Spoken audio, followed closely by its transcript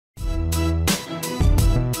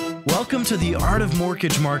Welcome to the Art of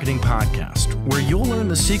Mortgage Marketing podcast, where you'll learn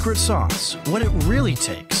the secret sauce, what it really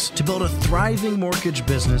takes to build a thriving mortgage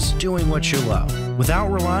business doing what you love, without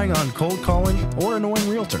relying on cold calling or annoying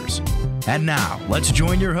realtors. And now, let's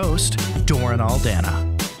join your host, Doran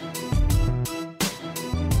Aldana.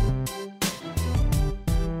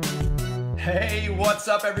 Hey, what's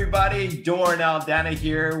up, everybody? Doran Aldana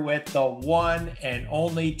here with the one and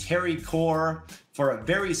only Terri Core for a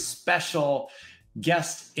very special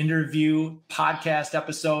guest interview podcast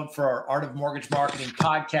episode for our Art of Mortgage Marketing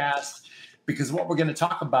podcast, because what we're going to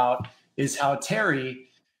talk about is how Terri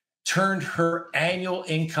turned her annual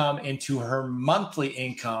income into her monthly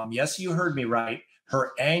income. Yes, you heard me right.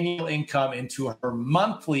 Her annual income into her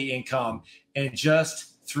monthly income in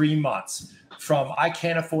just 3 months. From I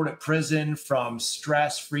can't afford it prison, from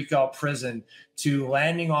stress, freak out prison, to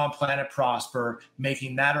landing on Planet Prosper,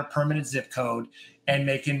 making that her permanent zip code, and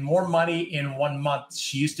making more money in 1 month.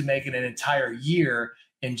 She used to make it an entire year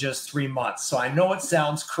in just 3 months. So I know it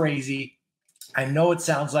sounds crazy. I know it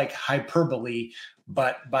sounds like hyperbole,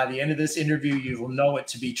 but by the end of this interview, you will know it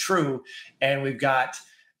to be true. And we've got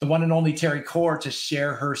the one and only Terri Core to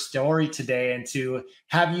share her story today and to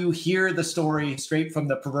have you hear the story straight from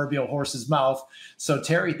the proverbial horse's mouth. So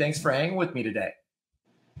Terri, thanks for hanging with me today.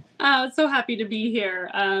 So happy to be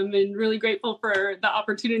here, and really grateful for the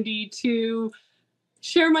opportunity to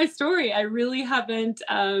share my story. I really haven't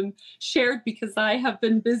shared because I have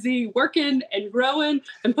been busy working and growing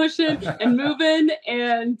and pushing and moving,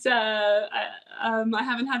 and I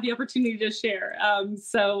haven't had the opportunity to share.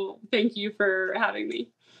 So thank you for having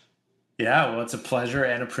me. Yeah, well, it's a pleasure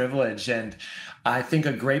and a privilege. And I think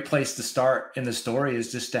a great place to start in the story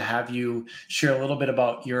is just to have you share a little bit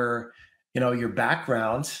about your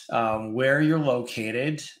background, where you're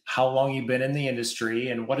located, how long you've been in the industry,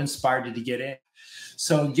 and what inspired you to get in.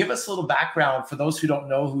 So give us a little background for those who don't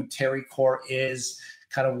know who Terri Core is,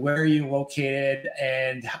 kind of where you're located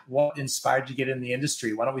and what inspired you to get in the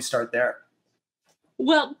industry. Why don't we start there?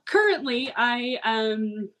 Well, currently I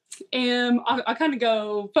I'll kind of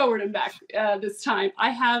go forward and back this time. I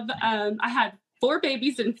had 4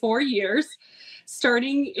 babies in 4 years,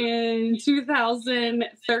 starting in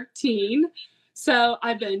 2013. So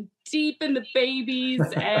I've been deep into babies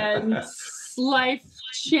and life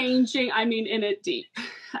changing. I mean, in it deep.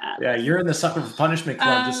 Yeah, you're in the Sucker for Punishment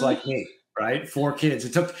Club, just like me, right? 4 kids.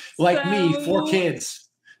 It took, like me, 4 kids.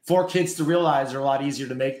 4 kids to realize are a lot easier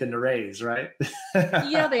to make than to raise, right?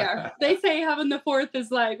 Yeah, they are. They say having the 4th is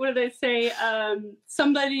like, what do they say?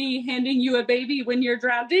 Somebody handing you a baby when you're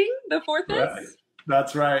drowning, the 4th is? Right.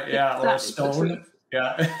 That's right. Yeah. Or a stone.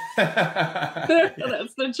 Yeah.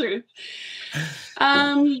 That's the truth.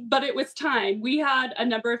 But it was time. We had a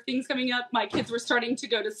number of things coming up. My kids were starting to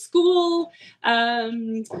go to school.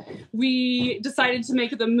 We decided to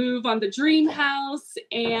make the move on the dream house,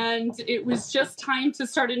 and it was just time to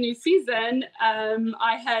start a new season.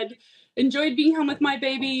 I had enjoyed being home with my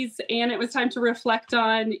babies, and it was time to reflect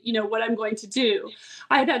on, what I'm going to do.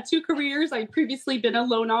 I had 2 careers. I'd previously been a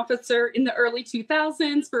loan officer in the early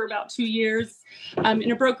 2000s for about 2 years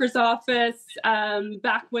in a broker's office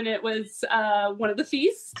back when it was one of the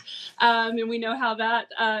feasts. And we know how that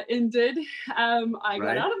ended. I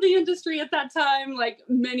got out of the industry at that time, like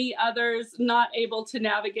many others, not able to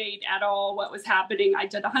navigate at all what was happening. I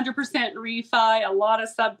did 100% refi, a lot of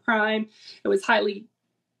subprime. It was highly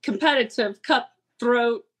competitive,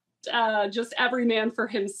 cutthroat, just every man for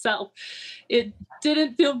himself. It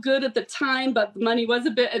didn't feel good at the time, but the money was a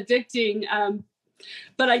bit addicting.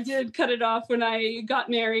 But I did cut it off when I got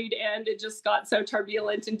married, and it just got so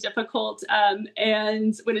turbulent and difficult,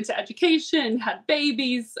 and went into education, had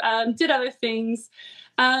babies, did other things.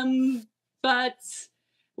 But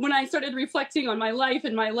when I started reflecting on my life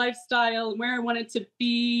and my lifestyle and where I wanted to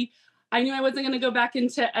be, I knew I wasn't going to go back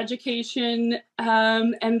into education,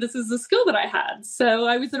 and this is a skill that I had. So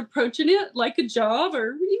I was approaching it like a job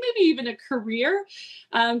or maybe even a career.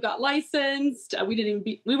 Got licensed.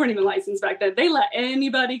 We weren't even licensed back then. They let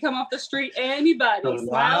anybody come off the street, anybody. The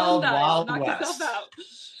wild knock west. yourself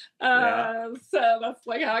out. So that's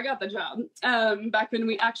like how I got the job. Back when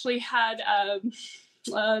we actually had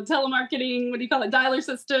telemarketing, dialer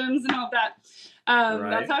systems and all of that.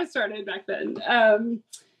 That's how I started back then.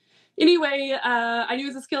 Anyway, I knew it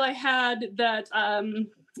was a skill I had and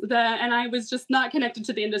I was just not connected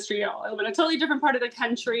to the industry at all. I live in a totally different part of the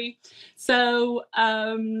country. So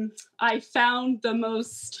I I found the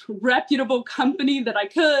most reputable company that I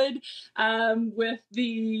could, with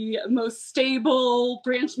the most stable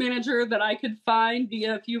branch manager that I could find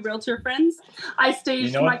via a few realtor friends. I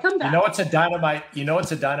staged my comeback. It's a dynamite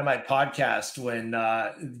podcast when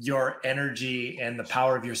your energy and the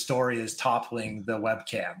power of your story is toppling the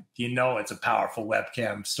webcam. It's a powerful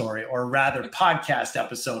webcam story, or rather podcast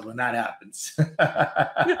episode when that happens.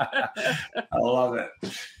 I love it.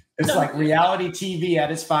 It's like reality TV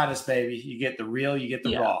at its finest, baby. You get the real, you get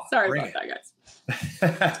the raw. Sorry about that, guys.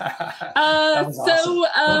 That was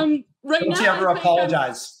awesome. Right now, don't you ever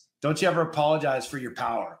apologize. Don't you ever apologize for your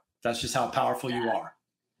power. That's just how powerful you are.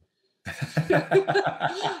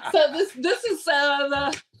 So this is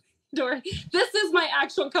this is my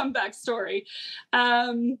actual comeback story.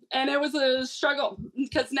 And it was a struggle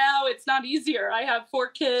because now it's not easier. I have 4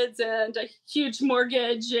 kids and a huge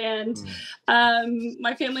mortgage, and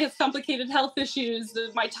my family has complicated health issues.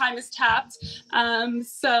 My time is tapped.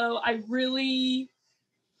 So I really,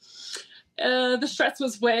 the stress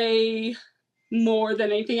was way more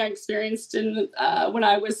than anything I experienced when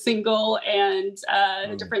I was single and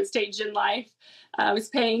at a different stage in life. I was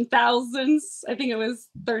paying thousands. I think it was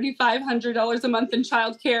 $3,500 a month in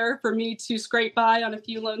childcare for me to scrape by on a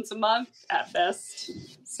few loans a month at best,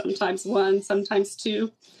 sometimes 1, sometimes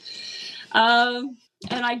 2. And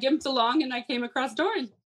I gimped along and I came across Doran.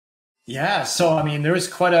 Yeah. So, there was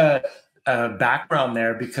quite a background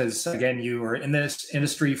there because, again, you were in this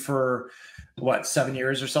industry for 7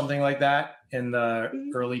 years or something like that in the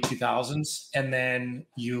early 2000s. And then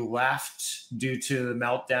you left due to the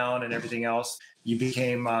meltdown and everything else. You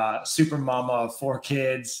became a super mama of 4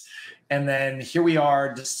 kids. And then here we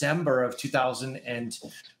are, December of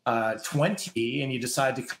 2020, and you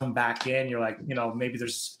decide to come back in. You're like,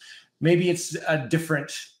 maybe it's a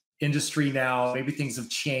different industry now. Maybe things have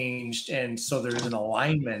changed. And so there's an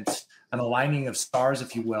aligning of stars,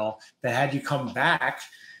 if you will, that had you come back.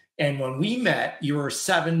 And when we met, you were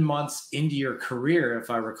 7 months into your career, if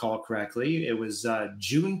I recall correctly. It was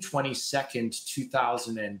June 22nd,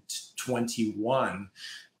 2021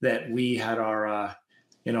 that we had our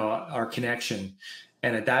connection.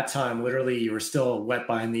 And at that time, literally, you were still wet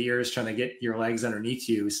behind the ears trying to get your legs underneath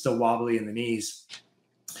you, still wobbly in the knees.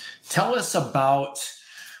 Tell us about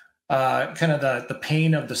kind of the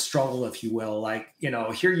pain of the struggle, if you will. Like,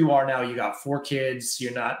 here you are now, you got 4 kids.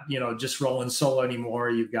 You're not, just rolling solo anymore.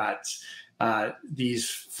 You've got these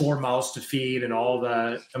 4 mouths to feed and all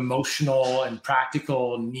the emotional and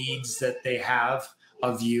practical needs that they have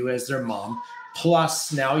of you as their mom.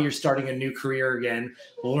 Plus, now you're starting a new career again,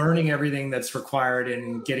 learning everything that's required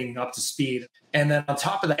and getting up to speed. And then on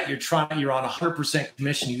top of that, you're on 100%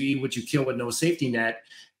 commission. You eat what you kill with no safety net.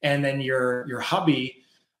 And then your hubby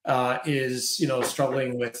is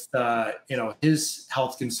struggling with his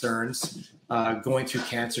health concerns, going through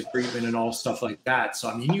cancer treatment and all stuff like that.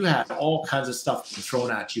 So you had all kinds of stuff thrown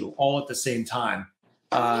at you all at the same time,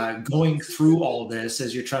 going through all this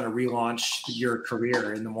as you're trying to relaunch your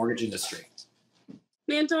career in the mortgage industry.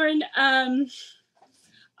 Man, Doran, I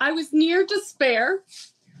was near despair,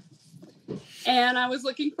 and I was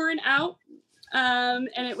looking for an out. And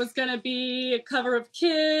it was going to be a cover of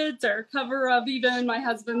kids or a cover of even my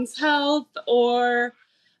husband's health, or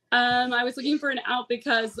I was looking for an out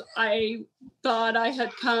because I thought I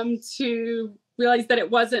had come to realize that it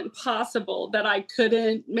wasn't possible, that I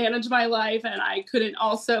couldn't manage my life and I couldn't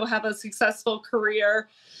also have a successful career.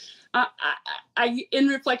 In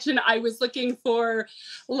reflection, I was looking for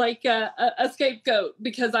like a scapegoat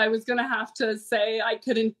because I was going to have to say I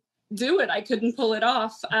couldn't do it. I couldn't pull it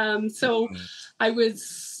off. So I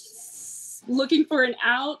was looking for an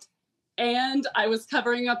out, and I was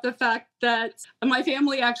covering up the fact that my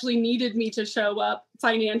family actually needed me to show up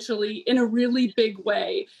financially in a really big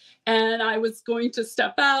way. And I was going to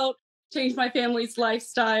step out, change my family's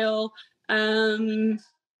lifestyle, and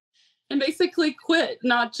basically quit,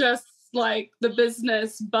 not just like the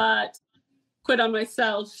business, but quit on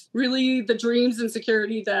myself, really the dreams and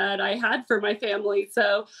security that I had for my family.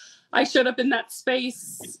 So I showed up in that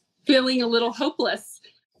space feeling a little hopeless.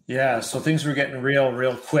 Yeah. So things were getting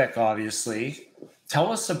real quick, obviously.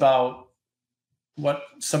 Tell us about what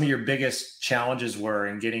some of your biggest challenges were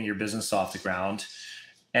in getting your business off the ground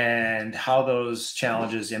and how those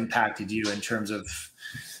challenges impacted you in terms of,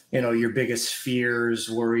 your biggest fears,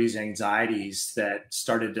 worries, anxieties that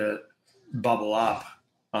started to bubble up,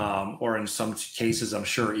 or in some cases, I'm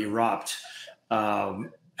sure, erupt,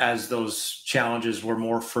 as those challenges were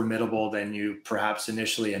more formidable than you perhaps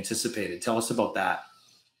initially anticipated. Tell us about that.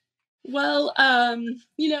 Well, when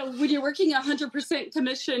you're working 100%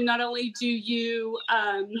 commission, not only do you,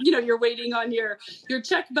 you're waiting on your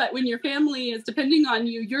check, but when your family is depending on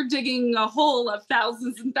you, you're digging a hole of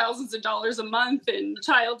thousands and thousands of dollars a month in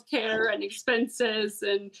childcare and expenses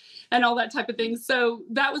and all that type of thing. So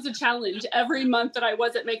that was a challenge. Every month that I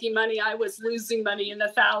wasn't making money, I was losing money in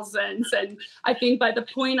the thousands. And I think by the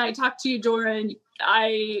point I talked to you, Doran,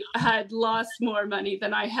 I had lost more money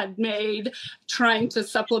than I had made trying to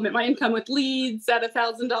supplement my income with leads at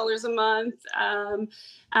 $1,000 a month,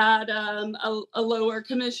 at a lower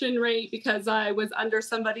commission rate because I was under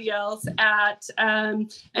somebody else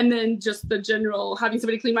and then just the general having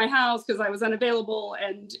somebody clean my house because I was unavailable,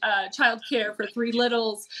 and childcare for 3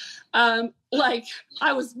 littles. Like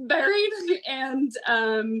I was buried and,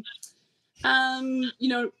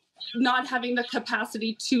 not having the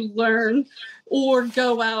capacity to learn or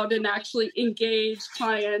go out and actually engage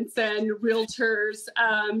clients and realtors.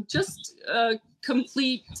 Just a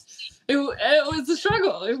complete, it was a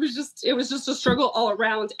struggle. It was just a struggle all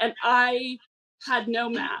around. And I had no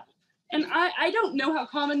map. And I don't know how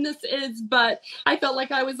common this is, but I felt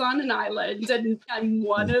like I was on an island, and I'm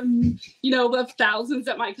one of thousands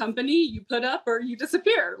at my company. You put up or you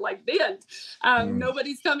disappear, like the end.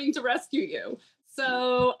 Nobody's coming to rescue you.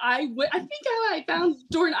 So I think how I found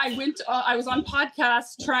Doran, I was on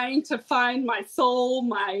podcasts trying to find my soul,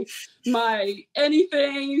 my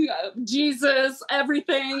anything, Jesus,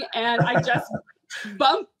 everything. And I just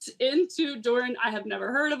bumped into Doran. I have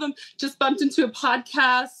never heard of him, just bumped into a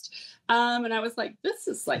podcast. And I was like, this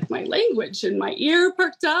is like my language, and my ear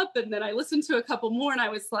perked up. And then I listened to a couple more and I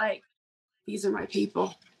was like, these are my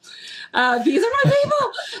people. These are my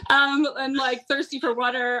people. And like thirsty for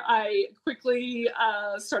water, I quickly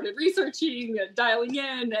started researching, dialing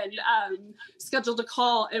in, and scheduled a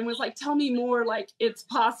call and was like, tell me more. Like, it's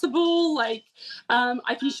possible. Like,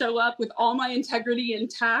 I can show up with all my integrity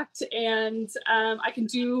intact, and I can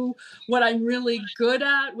do what I'm really good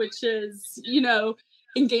at, which is,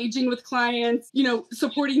 engaging with clients,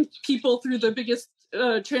 supporting people through the biggest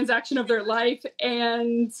transaction of their life,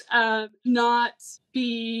 and not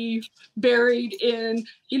be buried in,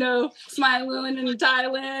 smiling and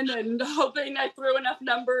dialing and hoping I throw enough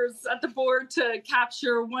numbers at the board to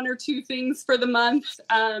capture 1 or 2 things for the month,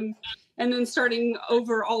 and then starting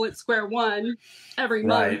over all at square one every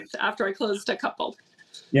month after I closed a couple.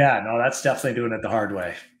 Yeah, no, that's definitely doing it the hard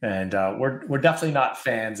way. And we're definitely not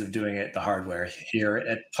fans of doing it the hard way here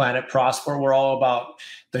at Planet Prosper. We're all about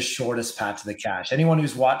the shortest path to the cash. Anyone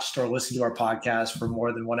who's watched or listened to our podcast for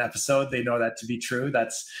more than one episode, they know that to be true.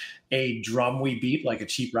 That's a drum we beat like a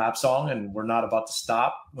cheap rap song, and we're not about to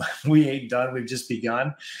stop. We ain't done. We've just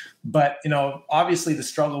begun. But, obviously the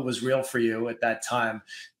struggle was real for you at that time.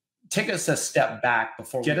 Take us a step back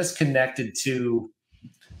before get us connected to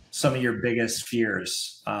some of your biggest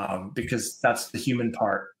fears, because that's the human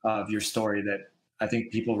part of your story that I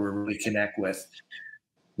think people will really connect with.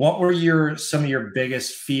 What were some of your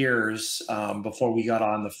biggest fears before we got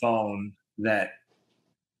on the phone that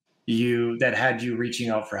had you reaching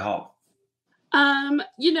out for help?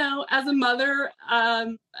 As a mother,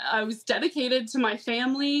 I was dedicated to my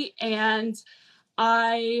family, and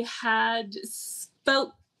I had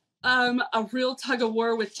felt a real tug of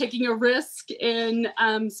war with taking a risk in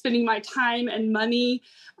spending my time and money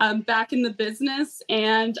back in the business.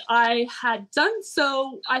 And I had done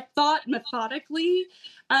so, I thought, methodically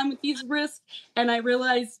with these risks. And I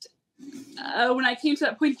realized when I came to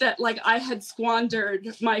that point that like I had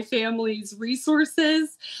squandered my family's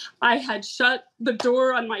resources. I had shut the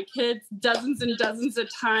door on my kids dozens and dozens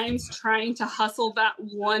of times trying to hustle that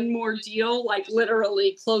one more deal, like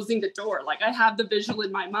literally closing the door. Like I have the visual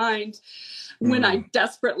in my mind when I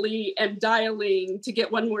desperately am dialing to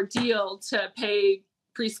get one more deal to pay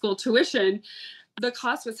preschool tuition. The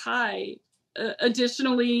cost was high.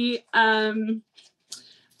 Additionally, to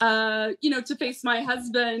face my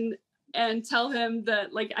husband and tell him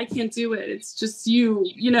that like I can't do it. It's just you,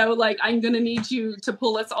 like I'm gonna need you to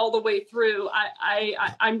pull us all the way through.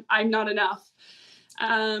 I'm not enough.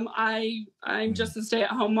 I'm just a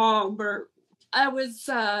stay-at-home mom. But I was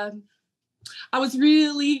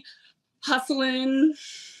really hustling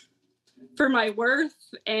for my worth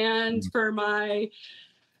and for my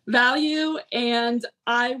value, and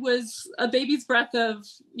I was a baby's breath of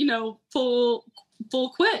full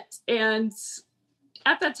quit. And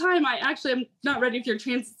at that time, I actually am not ready for your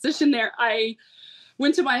transition there. I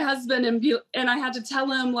went to my husband and I had to tell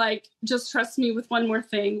him, like, just trust me with one more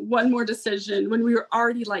thing, one more decision, when we were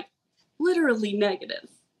already like literally negative,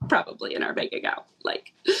 probably in our bank account.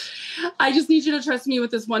 Like, I just need you to trust me with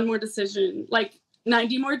this one more decision, like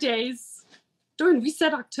 90 more days, Dorn, we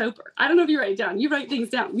said October. I don't know if you write it down. You write things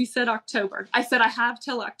down. We said October. I said, I have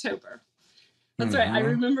till October. That's right. I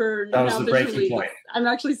remember that was now the breaking visually. point. I'm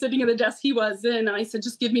actually sitting at the desk he was in, and I said,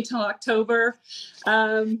 just give me till October.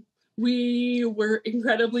 We were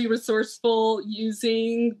incredibly resourceful,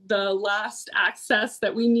 using the last access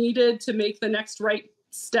that we needed to make the next right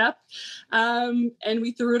step. And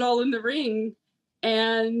we threw it all in the ring.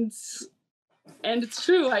 And it's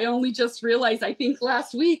true. I only just realized, I think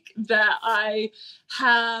last week, that I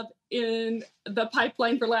have in the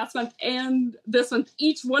pipeline for last month and this month,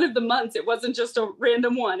 each one of the months, it wasn't just a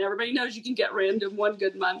random one. Everybody knows you can get random one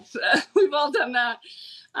good month. We've all done that.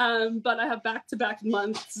 But I have back-to-back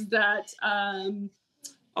months that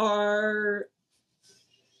are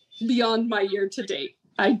beyond my year to date.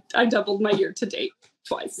 I doubled my year to date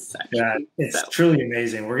twice, actually. Yeah, it's truly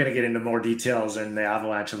amazing. We're going to get into more details in the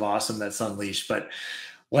avalanche of awesome that's unleashed, but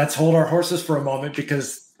let's hold our horses for a moment,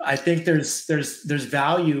 because I think there's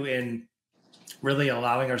value in really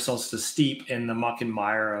allowing ourselves to steep in the muck and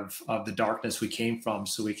mire of the darkness we came from,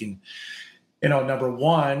 so we can, number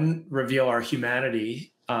one, reveal our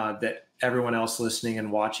humanity that everyone else listening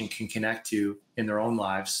and watching can connect to in their own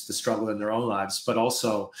lives, the struggle in their own lives, but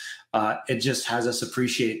also it just has us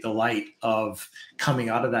appreciate the light of coming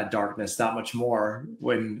out of that darkness that much more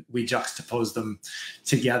when we juxtapose them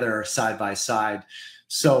together side by side.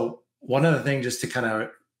 So one other thing, just to kind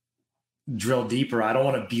of drill deeper, I don't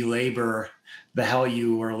want to belabor the hell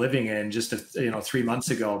you were living in just 3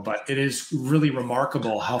 months ago, but it is really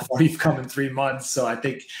remarkable how far you've come in 3 months. So I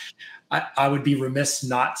think I would be remiss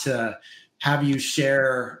not to have you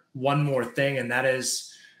share one more thing, and that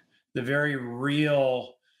is the very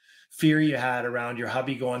real fear you had around your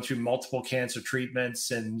hubby going through multiple cancer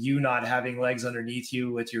treatments and you not having legs underneath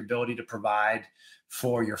you with your ability to provide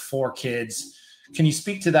for your 4 kids. Can you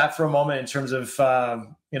speak to that for a moment in terms of,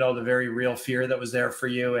 the very real fear that was there for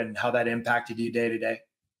you and how that impacted you day to day?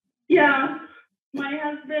 Yeah, my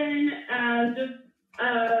husband, just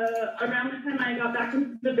around the time I got back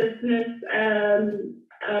into the business,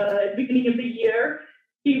 beginning of the year,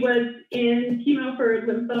 he was in chemo for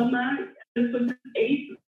lymphoma. This was his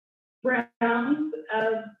 8th round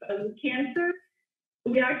of cancer.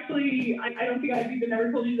 We actually, I don't think I've even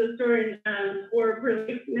ever told you this story for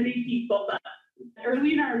really many people, but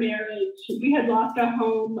early in our marriage, we had lost a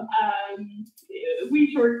home.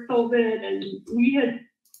 We short sold it, and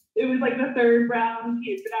it was like the 3rd round.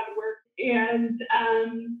 He had been out of work, and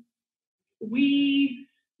we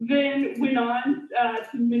then went on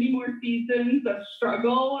to many more seasons of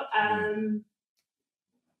struggle.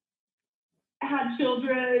 Had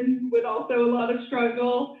children with also a lot of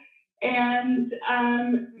struggle, and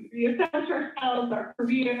we established ourselves, our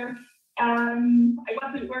career. I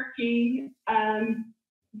wasn't working,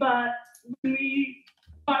 but when we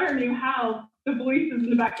bought our new house, the voices in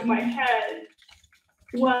the back of my head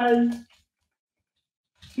was,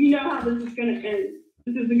 you know how this is going to end.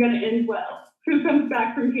 This isn't going to end well. Who comes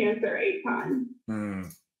back from cancer 8 times?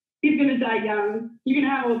 He's going to die young. You're going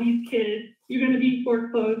to have all these kids. You're going to be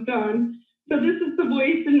foreclosed on. So this is the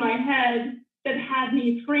voice in my head that had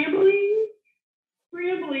me scrambling,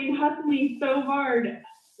 hustling so hard,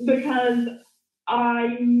 because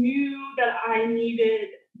I knew that I needed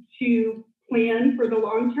to plan for the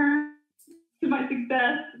long term to my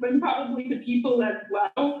success, but probably to people as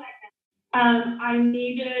well. I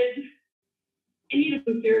needed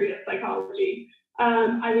some serious psychology.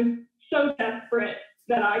 I was so desperate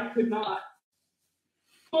that I could not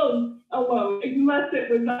close alone unless it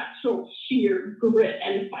was actual sheer grit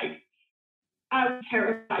and fight. I was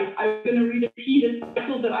terrified. I was going to repeat a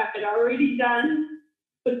cycle that I had already done,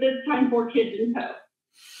 but this time 4 kids in tow.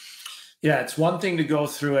 Yeah, it's one thing to go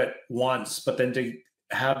through it once, but then to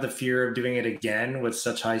have the fear of doing it again with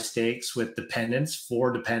such high stakes, with dependence,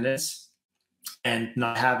 and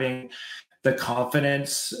not having the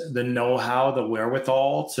confidence, the know-how, the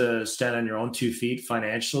wherewithal to stand on your own 2 feet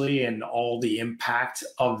financially, and all the impact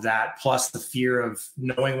of that, plus the fear of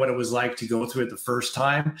knowing what it was like to go through it the first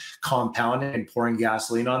time, compounding and pouring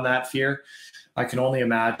gasoline on that fear. I can only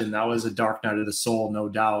imagine that was a dark night of the soul, no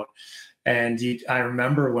doubt. And I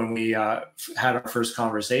remember when we had our first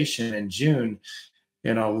conversation in June,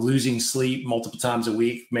 losing sleep multiple times a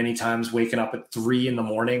week, many times waking up at 3 a.m.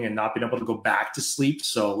 and not being able to go back to sleep.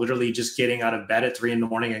 So literally just getting out of bed at 3 a.m.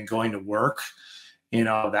 and going to work,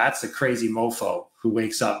 that's a crazy mofo who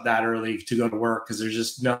wakes up that early to go to work because there's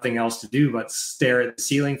just nothing else to do but stare at the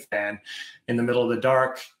ceiling fan in the middle of the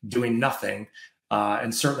dark, doing nothing,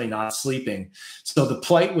 and certainly not sleeping. So the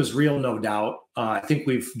plight was real, no doubt. I think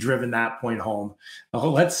we've driven that point home.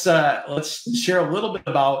 Let's share a little bit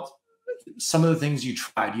about some of the things you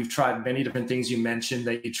tried. You've tried many different things. You mentioned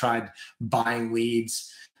that you tried buying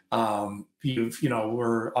leads.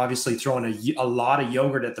 We're obviously throwing a lot of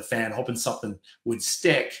yogurt at the fan, hoping something would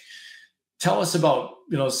stick. Tell us about,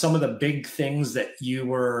 some of the big things that you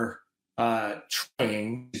were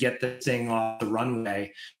trying to get this thing off the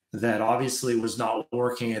runway that obviously was not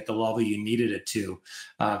working at the level you needed it to.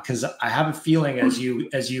 Because I have a feeling as you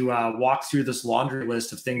walk through this laundry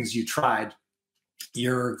list of things you tried,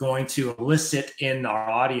 you're going to elicit in our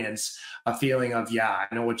audience a feeling of, yeah,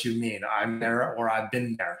 I know what you mean. I'm there, or I've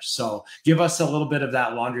been there. So give us a little bit of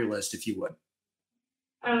that laundry list, if you would.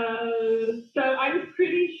 So I was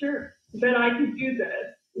pretty sure that I could do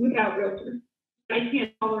this without realtors. I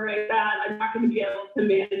can't tolerate that. I'm not going to be able to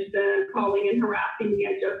manage them calling and harassing me.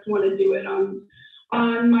 I just want to do it on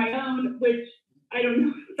my own, which I don't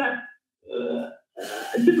know if that's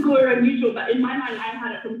typical or unusual, but in my mind, I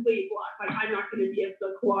had a complete block. Like, I'm not going to be able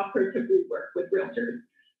to cooperatively work with realtors.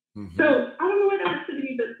 Mm-hmm. So I don't know why that's to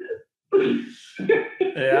me business.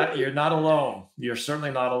 Yeah, you're not alone. You're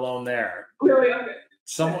certainly not alone there. Really? Okay.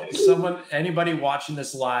 Someone, anybody watching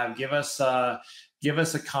this live, give us a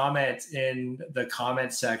comment in the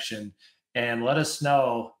comment section and let us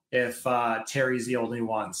know if Terri's the only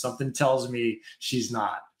one. Something tells me she's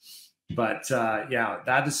not. But yeah,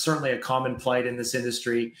 that is certainly a common plight in this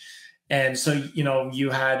industry. And so, you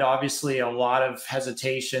had obviously a lot of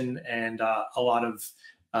hesitation and a lot of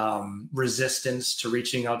resistance to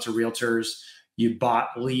reaching out to realtors. You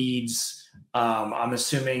bought leads. I'm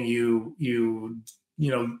assuming you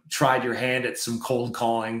tried your hand at some cold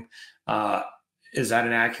calling. Is that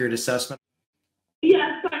an accurate assessment?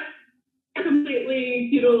 Yes, I completely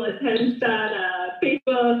utilized that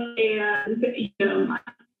Facebook and my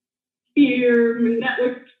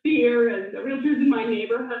network sphere, and the realtors in my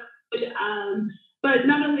neighborhood. But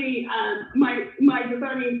not only my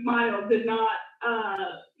disarming smile did not,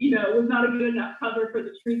 was not a good enough cover for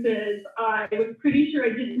the truth is I was pretty sure I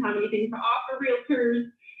didn't have anything to offer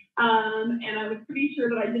realtors, and I was pretty sure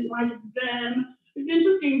that I didn't like them. It's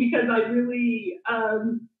interesting because I really,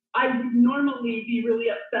 I would normally be really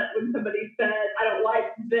upset when somebody said, I don't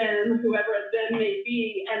like them, whoever them may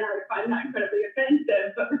be, and I would find that incredibly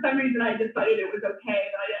offensive. But for some reason, I decided it was okay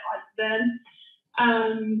that I didn't like them.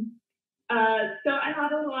 So I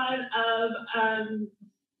had a lot of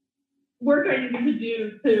work I needed to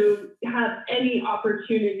do to have any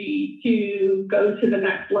opportunity to go to the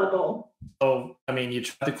next level. So, you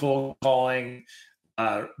tried the cold calling.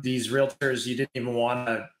 These realtors, you didn't even want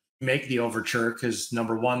to make the overture because,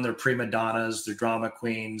 number one, they're prima donnas, they're drama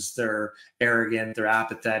queens, they're arrogant, they're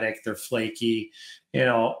apathetic, they're flaky,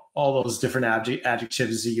 all those different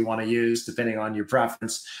adjectives that you want to use depending on your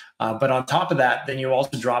preference. But on top of that, then you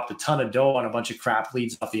also dropped a ton of dough on a bunch of crap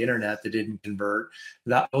leads off the internet that didn't convert.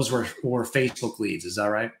 Those were Facebook leads. Is that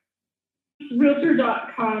right?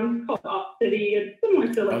 Realtor.com called Opcity. It's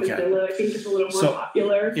similar to like Zillow. I think it's a little more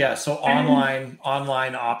popular. Yeah, so online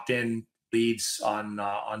opt-in leads on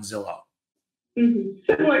Zillow. Mm-hmm.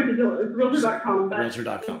 Similar to Zillow. It's Realtor.com.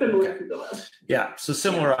 Realtor.com. Similar to Zillow. Yeah, so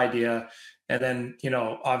similar idea. And then,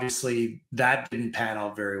 obviously that didn't pan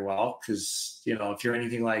out very well because, if you're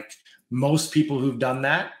anything like most people who've done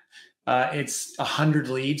that, it's 100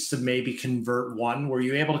 leads to maybe convert one. Were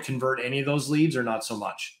you able to convert any of those leads or not so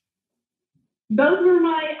much? Those were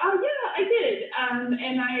I did.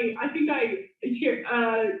 And I think I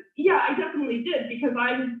definitely did because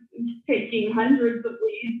I was taking hundreds of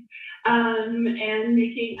leads and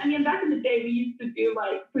making, back in the day, we used to do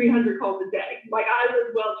like 300 calls a day. Like I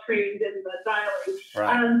was well trained in the dialing.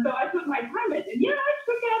 Right. So I put my time in. And I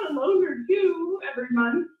took out a loan or two every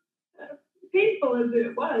month. Painful as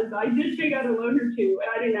it was, I did take out a loan or two,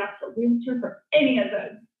 and I didn't ask for realtor for any of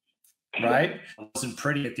those. Right? It wasn't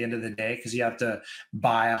pretty at the end of the day because you have to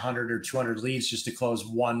buy 100 or 200 leads just to close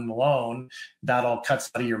one loan. That all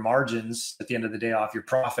cuts out of your margins at the end of the day off your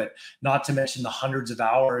profit, not to mention the hundreds of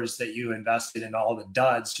hours that you invested in all the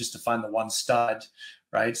duds just to find the one stud,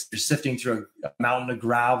 right? So you're sifting through a mountain of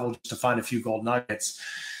gravel just to find a few gold nuggets.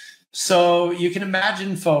 So you can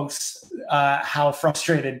imagine, folks, how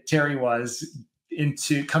frustrated Terri was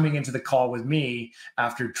coming into the call with me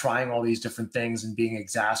after trying all these different things and being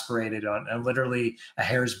exasperated and literally a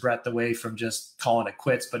hair's breadth away from just calling it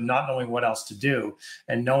quits, but not knowing what else to do,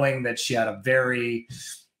 and knowing that she had a very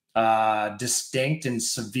distinct and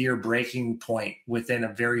severe breaking point within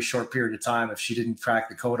a very short period of time if she didn't crack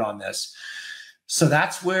the code on this. So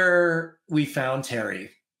that's where we found Terri.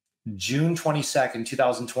 June 22nd,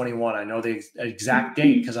 2021. I know the exact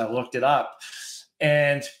date because I looked it up.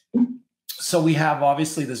 And So we have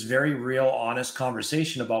obviously this very real, honest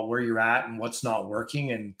conversation about where you're at and what's not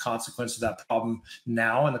working and consequence of that problem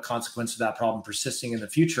now and the consequence of that problem persisting in the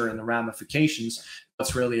future and the ramifications,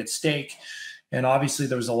 what's really at stake. And obviously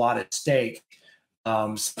there was a lot at stake,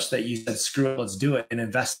 such that you said, screw it, let's do it and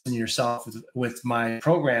invest in yourself with my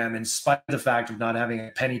program, in spite of the fact of not having a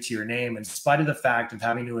penny to your name, in spite of the fact of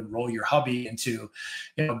having to enroll your hubby into,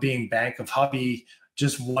 being bank of hubby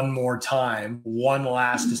just one more time, one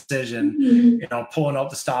last decision, pulling out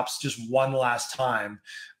the stops just one last time,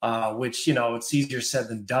 which, it's easier said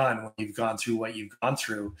than done when you've gone through what you've gone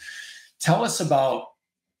through. Tell us about,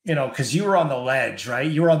 because you were on the ledge, right?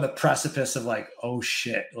 You were on the precipice of like, oh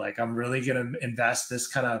shit, like I'm really going to invest this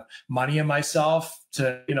kind of money in myself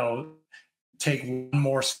to, take one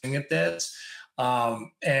more swing at this.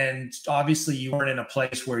 And obviously you weren't in a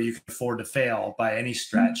place where you could afford to fail by any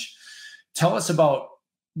stretch. Tell us about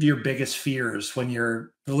your biggest fears when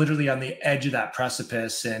you're literally on the edge of that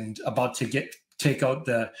precipice and about to take out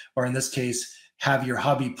or in this case, have your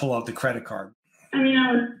hubby pull out the credit card. I mean,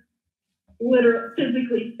 I was literally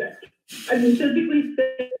physically sick. Physically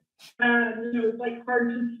sick. It was like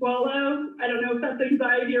hard to swallow. I don't know if that's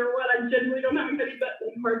anxiety or what. I genuinely don't have anxiety, but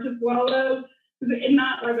like hard to swallow. And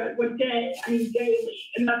not like one day, daily.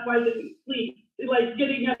 And that's why I didn't sleep. Like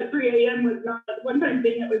getting up at 3 a.m. was not a one-time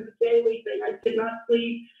thing. It was a daily thing. I did not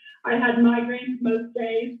sleep. I had migraines most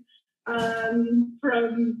days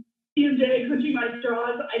from CMJ coaching my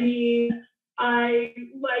straws. I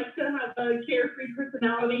like to have a carefree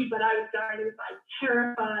personality, but I was dying. I was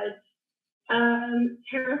terrified.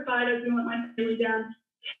 Terrified I was going to let my family down.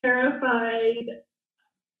 Terrified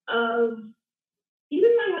of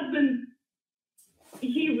even my husband.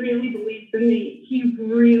 He really believes in me. He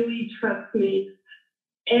really trusts me.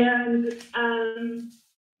 And it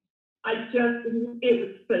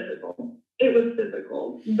was physical. It was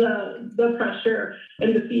physical. The pressure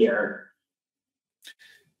and the fear.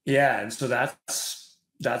 Yeah. And so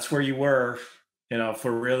that's where you were,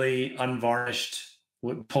 for really unvarnished,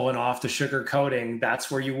 pulling off the sugar coating. That's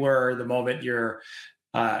where you were the moment you're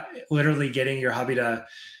literally getting your hubby to,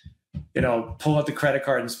 pull out the credit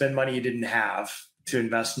card and spend money you didn't have to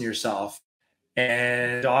invest in yourself.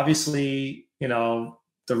 And obviously, the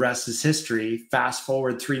rest is history. Fast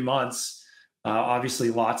forward 3 months,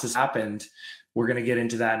 obviously lots has happened. We're going to get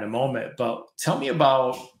into that in a moment, but tell me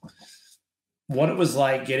about what it was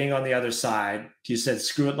like getting on the other side. You said,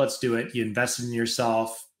 screw it, let's do it. You invested in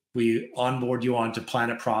yourself. We onboard you onto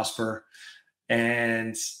Planet Prosper,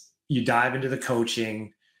 and you dive into the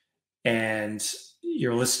coaching and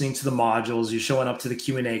you're listening to the modules. You're showing up to the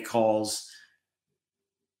Q&A calls.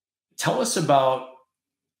 Tell us about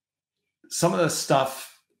some of the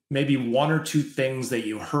stuff, maybe one or two things that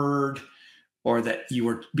you heard or that you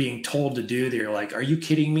were being told to do that you're like, are you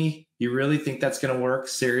kidding me? You really think that's going to work?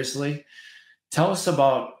 Seriously? Tell us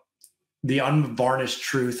about the unvarnished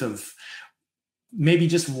truth of maybe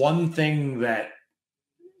just one thing that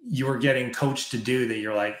you were getting coached to do that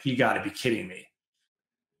you're like, you got to be kidding me.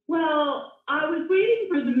 Well, I was waiting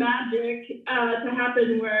for the magic to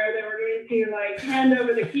happen where they were going to hand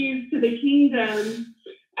over the keys to the kingdom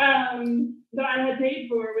that I had paid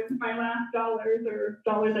for with my last dollars or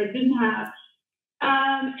dollars I didn't have.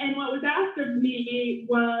 And what was asked of me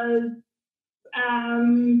was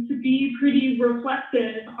to be pretty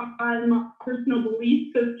reflective on my personal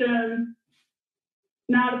belief system,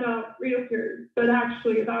 not about realtors, but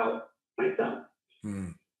actually about myself.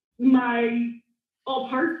 All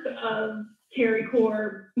parts of Terri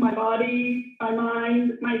Core, my body, my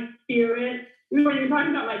mind, my spirit. We weren't even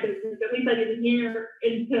talking about my business. At least I didn't hear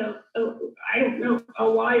until,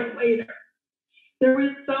 a while later. There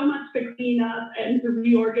was so much to clean up and to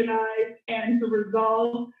reorganize and to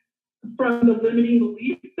resolve from the limiting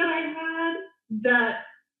beliefs that I had, that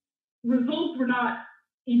results were not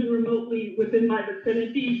even remotely within my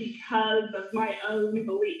vicinity because of my own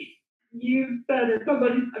beliefs. You said, or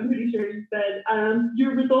somebody, I'm pretty sure you said,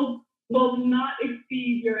 your results will not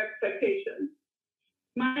exceed your expectations.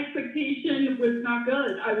 My expectation was not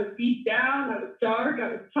good. I was beat down, I was dark, I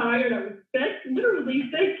was tired, I was sick,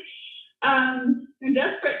 literally sick, and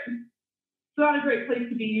desperate. It's not a great place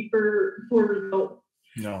to be for results.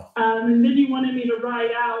 No. And then you wanted me to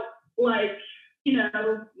write out, my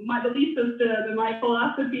belief system and my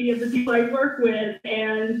philosophy of the people I work with,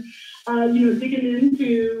 and digging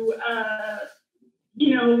into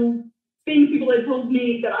things people had told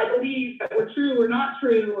me that I believe that were true or not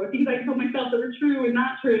true, or things I told myself that were true or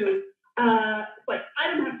not true. I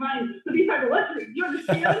don't have time for these type of luxuries. You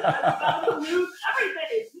understand? I'm about to lose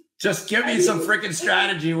everything. Just give me some freaking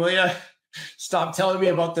strategy, will you? Stop telling me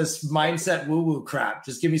about this mindset woo-woo crap.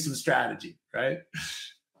 Just give me some strategy, right?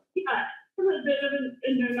 Yeah, I'm a bit of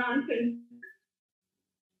a no-nonsense.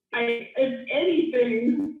 If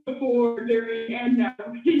anything, before, during, and now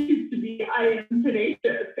continues to be, I am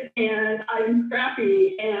tenacious and I am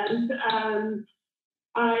scrappy, and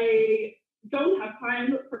I don't have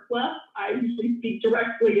time for fluff. I usually speak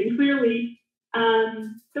directly and clearly.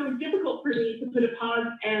 So it's difficult for me to put a pause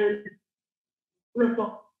and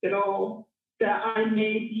reflect at all that I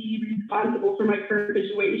may be responsible for my current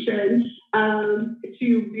situation,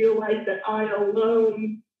 to realize that I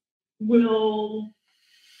alone will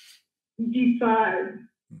decide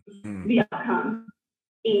the outcome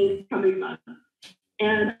in coming months.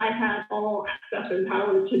 And I have all access and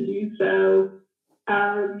power to do so.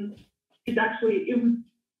 It was,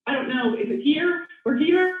 I don't know, is it here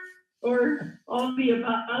or all of the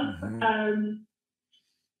above?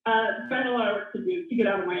 Got a lot of work to do to get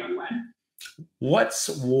out of my own way. What's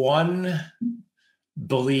one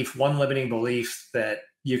limiting belief that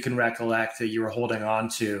you can recollect that you were holding on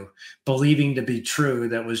to, believing to be true,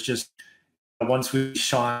 that was just, once we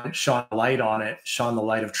shone the light on it, shone the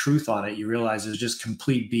light of truth on it, you realize it was just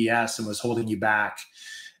complete BS and was holding you back?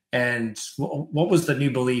 And what was the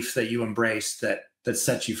new belief that you embraced that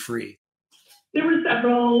set you free? There were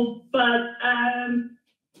several, but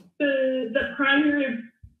the primary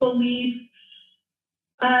belief,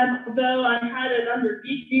 though I had it under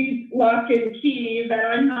deep lock and key, that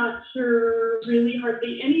I'm not sure really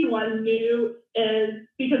hardly anyone knew, is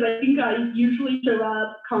because I think I usually show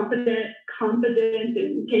up confident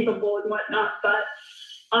and capable and whatnot, but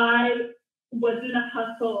I was in a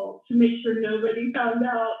hustle to make sure nobody found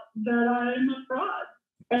out that I'm a fraud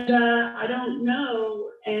and I don't know,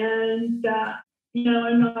 and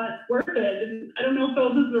I'm not worth it. And I don't know if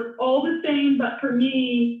those are all the same, but for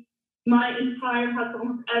me, my entire hustle,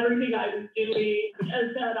 almost everything I was doing,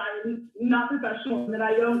 is that I'm not professional and that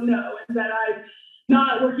I don't know and that I'm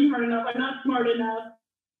not working hard enough, I'm not smart enough,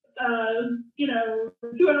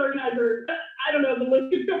 too unorganized, or I don't know, the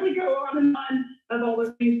list could probably go on and on of all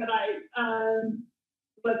the things that I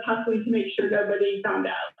was hustling to make sure nobody found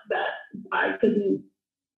out that I couldn't.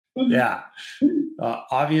 Yeah.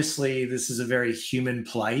 Obviously, this is a very human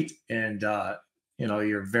plight, and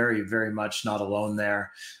you're very, very much not alone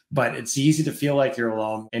there. But it's easy to feel like you're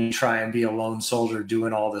alone and try and be a lone soldier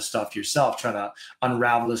doing all this stuff yourself, trying to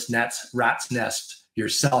unravel this rat's nest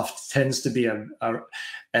yourself. Tends to be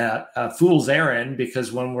a fool's errand,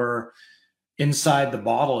 because when we're inside the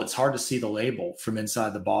bottle, it's hard to see the label from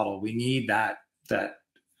inside the bottle. We need that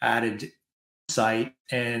added insight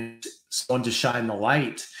and someone to shine the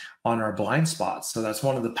light on our blind spots. So that's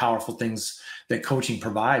one of the powerful things that coaching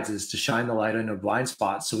provides, is to shine the light on our blind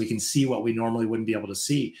spots so we can see what we normally wouldn't be able to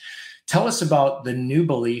see. Tell us about the new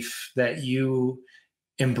belief that you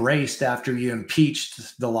embraced after you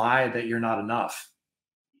impeached the lie that you're not enough.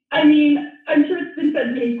 I mean, I'm sure it's been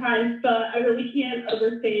said many times, but I really can't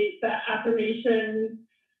overstate the affirmations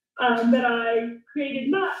that I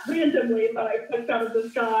created, not randomly, but I clicked out of the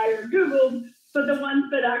sky or Googled, but the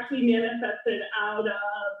ones that actually manifested out of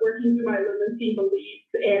working through my limiting beliefs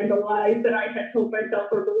and the lies that I had told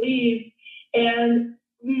myself or believed. And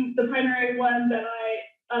the primary one that I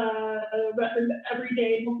reference every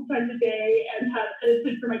day, multiple times a day, and have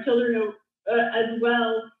edited for my children as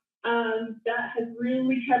well, that has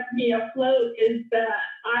really kept me afloat, is that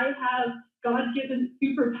I have God-given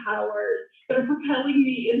superpowers that are propelling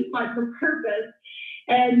me into my purpose.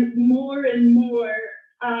 And more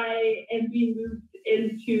I am being moved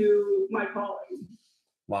into my calling.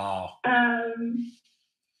 Wow. And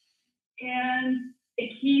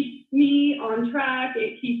it keeps me on track.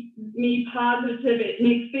 It keeps me positive. It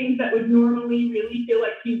makes things that would normally really feel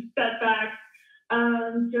like huge setbacks.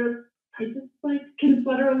 I just can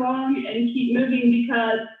flutter along and keep moving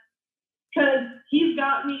because he's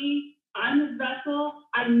got me. I'm his vessel.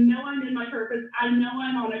 I know I'm in my purpose. I know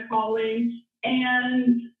I'm on a calling,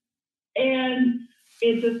 and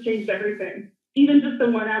it just changed everything. Even just the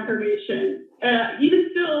one affirmation. Even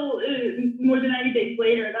still, more than 90 days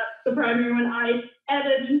later, that's the primary one. I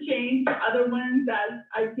edit and change the other ones as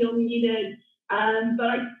I feel needed.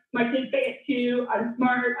 But my kids say it too. I'm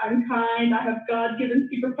smart. I'm kind. I have God-given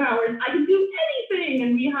superpowers. I can do anything,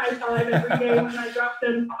 and we high five every day when I drop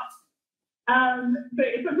them off. But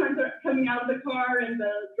sometimes they're coming out of the car, and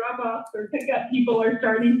the drop-offs or pickup people are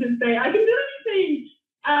starting to say, "I can do anything."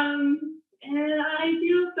 And I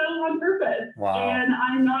feel so on purpose. Wow. And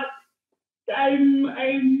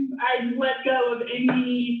I've let go of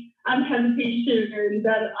any hesitation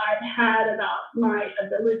that I've had about my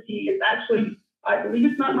ability. It's actually, I believe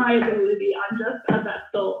it's not my ability. I'm just a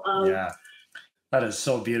vessel of That is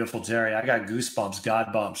so beautiful, Terri. I got goosebumps,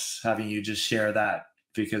 God bumps, having you just share that,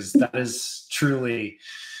 because that is truly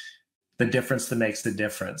the difference that makes the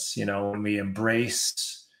difference. You know, when we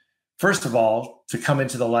embrace, first of all, to come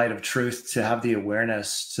into the light of truth, to have the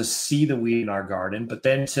awareness, to see the weed in our garden, but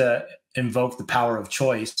then to invoke the power of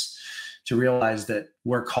choice, to realize that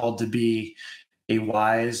we're called to be a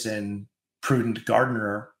wise and prudent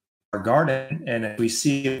gardener, our garden. And if we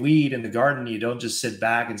see a weed in the garden, you don't just sit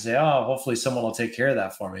back and say, oh, hopefully someone will take care of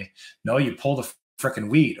that for me. No, you pull the freaking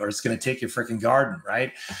weed, or it's going to take your freaking garden,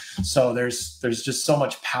 right? So there's just so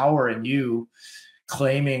much power in you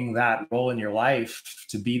claiming that role in your life,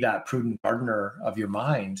 to be that prudent gardener of your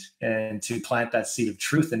mind and to plant that seed of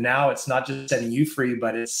truth. And now it's not just setting you free,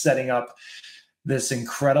 but it's setting up this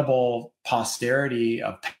incredible posterity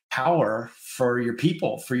of power for your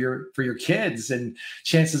people, for your kids, and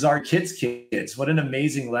chances are kids' kids. What an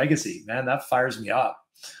amazing legacy, man. That fires me up.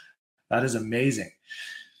 That is amazing.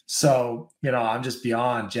 So, you know, I'm just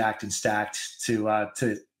beyond jacked and stacked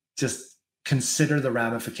to just consider the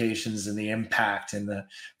ramifications and the impact and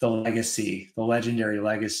the legacy, the legendary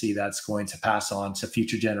legacy that's going to pass on to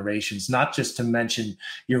future generations, not just to mention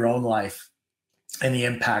your own life and the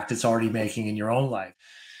impact it's already making in your own life.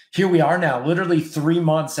 Here we are now, literally 3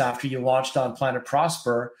 months after you launched on Planet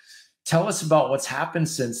Prosper. Tell us about what's happened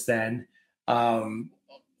since then.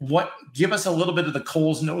 Give us a little bit of the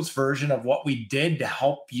Coles Notes version of what we did to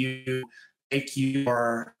help you make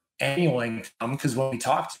your annual income. Because when we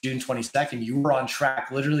talked June 22nd, you were on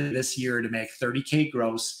track literally this year to make 30K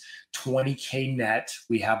gross, 20K net.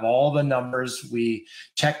 We have all the numbers. We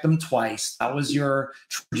checked them twice. That was your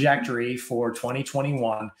trajectory for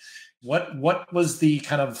 2021. What was the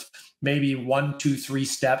kind of maybe 1, 2, 3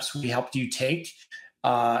 steps we helped you take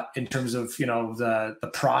in terms of, you know, the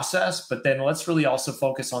process, but then let's really also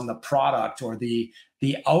focus on the product or the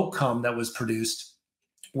outcome that was produced,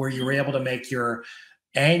 where you were able to make your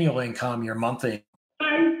annual income, your monthly.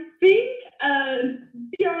 I think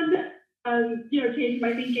beyond you know, changing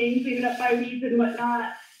my thinking, cleaning up my weeds and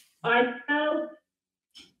whatnot, I felt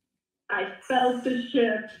the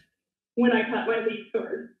shift when I cut my weed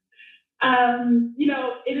short. You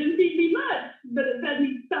know, it didn't feed me much, but it fed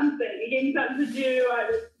me something. It gave me something to do. I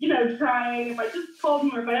was, you know, trying. If I just called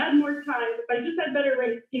more, if I had more time, if I just had better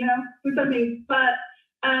rates, you know, or something. But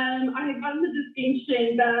I had gotten the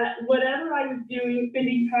distinction that whatever I was doing,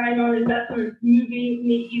 spending time on investment, was moving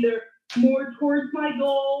me either more towards my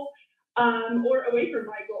goal or away from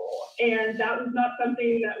my goal. And that was not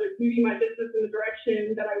something that was moving my business in the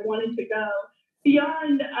direction that I wanted to go.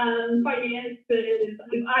 Beyond finances,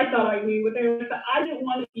 I thought I knew what they were, but I didn't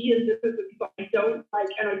want to be in business with people I don't like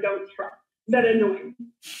and I don't trust. That annoys me.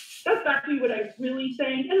 That's actually what I really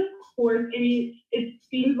think. And of course, I mean, it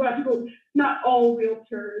seems a lot of people, not all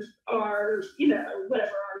realtors are, you know, whatever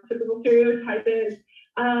our typical stereotype is.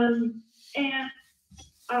 And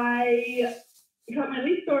I cut my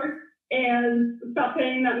lease store and stopped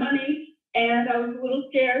paying that money. And I was a little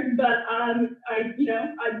scared, but I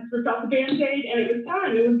just ripped off the Band-Aid, and it was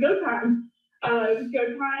time. It was go time. It was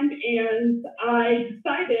go time, and I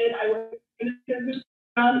decided I was going to business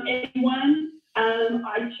anyone.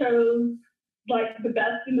 I chose like the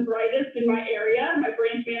best and the brightest in my area. My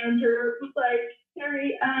branch manager was like,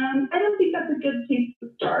 Terri, I don't think that's a good place to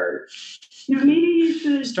start. You know, maybe you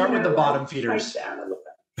should start with the bottom feeders. Down a little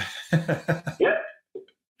bit. Yep.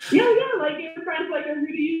 Yeah, like your friends, like, who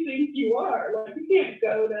do you think you are? Like, you can't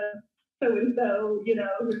go to so-and-so, you know,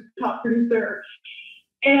 who's top producer.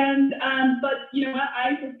 And, but, you know what,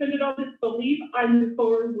 I suspended all this belief. I moved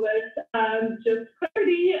forward with just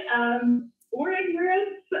clarity or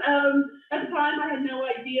ignorance. At the time, I had no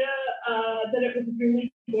idea that it was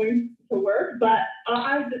really going to work, but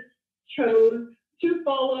I just chose to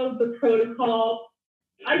follow the protocol.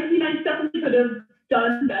 I definitely could have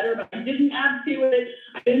done better, but I didn't add to it.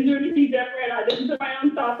 I didn't do anything different. I didn't put my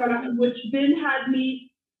own stock on it, which then had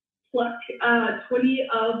me pluck 20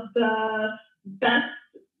 of the best,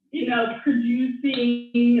 you know,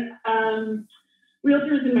 producing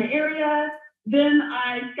realtors in my area. Then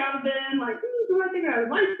I scouted them, like, do I think I would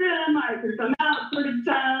like them? I threw some out, sorted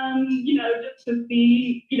some, you know, just to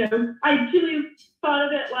see, you know, I actually thought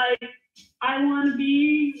of it like, I want to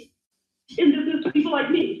be in business with people like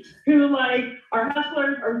me, who like are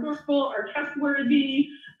hustlers, are resourceful, are trustworthy,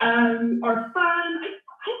 are fun.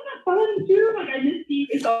 I have fun too. Like, I just see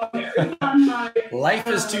it's on there. It's on my, life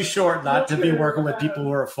is too short not to be working with people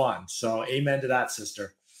who are fun. So amen to that,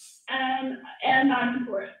 sister. And I'm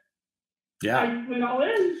for it. Yeah. I just went all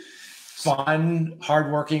in. Fun,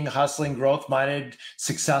 hardworking, hustling, growth-minded,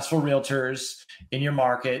 successful realtors in your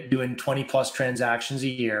market doing 20 plus transactions a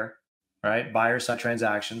year. right? Buyer side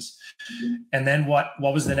transactions. And then what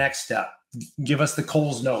was the next step? Give us the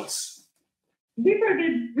Coles notes. They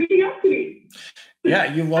started reaching out to me.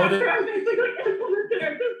 Yeah, you loaded. I was basically implemented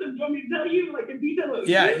our system. Do you want me to tell you like in detail?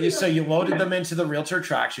 Yeah, so you loaded them into the Realtor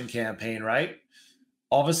Attraction campaign, right?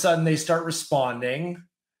 All of a sudden they start responding.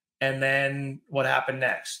 And then what happened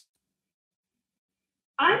next?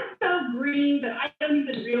 I'm so green that I don't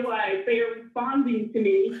even realize they are responding to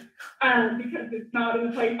me because it's not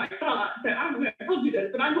in the place I thought. So I don't know if I told you this,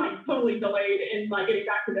 but I'm like totally delayed in like getting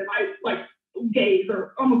back to them. I like days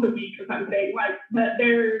or almost a week or something. Like, but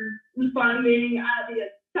they're responding via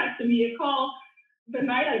text and via call. The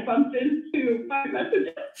night I bumped into my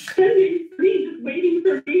messages, sending me, just waiting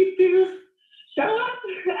for me to show up.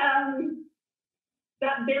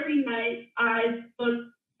 That very night, I booked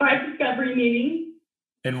 5 discovery meetings.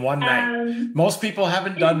 In one night. Most people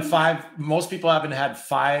haven't done 5. Most people haven't had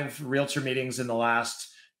 5 realtor meetings in the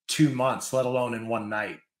last 2 months, let alone in one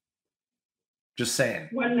night. Just saying.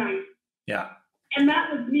 One night. Yeah. And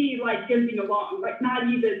that was me like jumping along, like not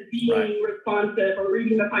even being responsive or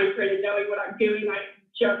reading the fine print and knowing what I'm doing. I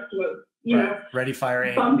just was, you know, ready, fire,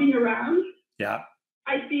 aim. Bumping around. Yeah.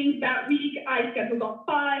 I think that week I scheduled all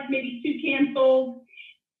 5, maybe 2 canceled,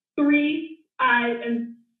 3 I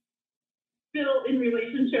am still in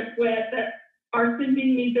relationship with that are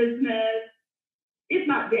sending me business, if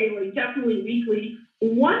not daily, definitely weekly.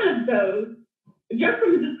 One of those, just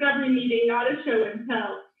from a discovery meeting, not a show and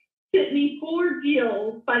tell, sent me 4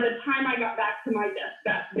 deals by the time I got back to my desk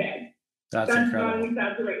that day. That's incredible. Not an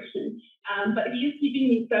exaggeration. But he is keeping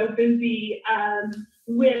me so busy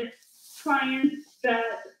with clients that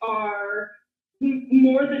are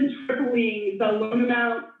more than tripling the loan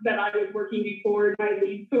amount that I was working before in my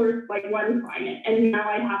lead source, like one client. And now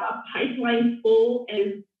I have a pipeline full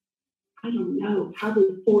and I don't know,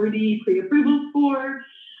 probably 40 pre-approvals for.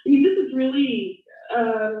 I mean, this is really,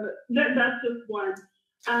 that's just one.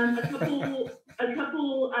 A couple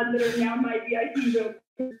that are now my VIP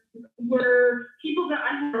realtors were people that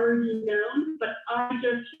I had already known, but I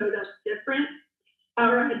just showed up different.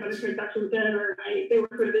 Or I had done a transaction with them, or they were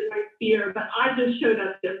sort of in my sphere, but I just showed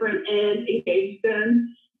up different and engaged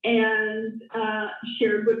them and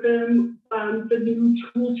shared with them the new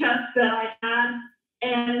tool chest that I had.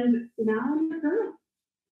 And now I'm a girl.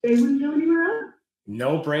 They wouldn't go anywhere else.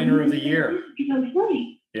 No-brainer of the year.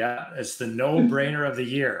 Right. Yeah, it's the no-brainer of the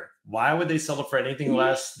year. Why would they settle for anything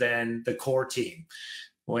less than the core team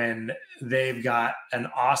when they've got an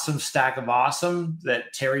awesome stack of awesome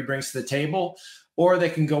that Terri brings to the table? Or they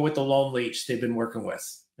can go with the lone leech they've been working with.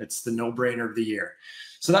 It's the no-brainer of the year.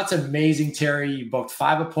 So that's amazing, Terri. You booked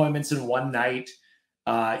 5 appointments in one night.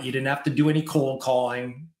 You didn't have to do any cold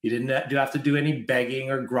calling. You didn't have to do any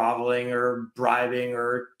begging or groveling or bribing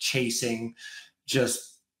or chasing.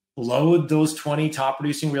 Just load those 20 top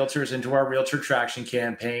producing realtors into our Realtor Attraction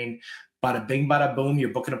campaign. Bada bing, bada boom. You're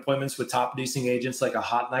booking appointments with top producing agents like a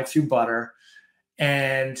hot knife through butter.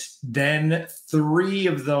 And then 3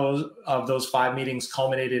 of those 5 meetings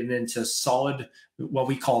culminated into solid, what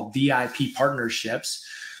we call VIP partnerships,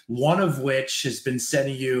 one of which has been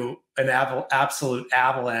sending you an absolute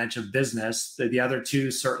avalanche of business. The other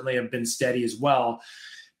 2 certainly have been steady as well.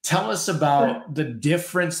 Tell us about the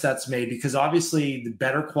difference that's made, because obviously the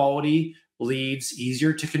better quality leads,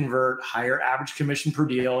 easier to convert, higher average commission per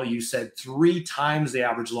deal. You said 3 times the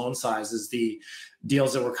average loan size is the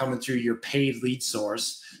deals that were coming through your paid lead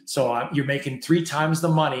source. So you're making 3 times the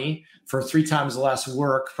money for 3 times less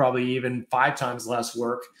work, probably even 5 times less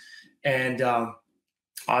work. And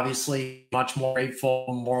obviously much more grateful,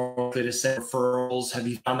 more likely to send referrals. Have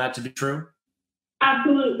you found that to be true?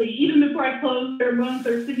 Absolutely. Even before I close their loans,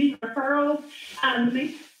 they're sending referrals.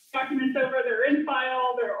 They documents over, they're in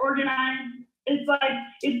file, they're organized. It's like,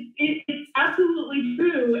 it's absolutely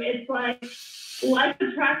true. It's like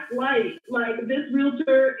attracts like this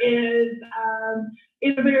realtor is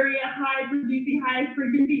a very high producing, high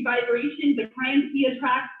frequency vibration. The clients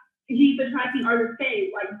he's attracting are the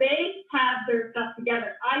same. Like they have their stuff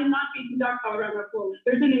together. I'm not facing dark all around my floor.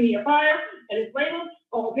 They're sending me a file and it's labeled.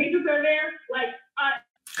 All the pages are there. Like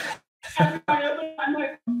I'm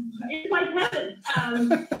like, it's like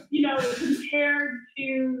heaven. Compared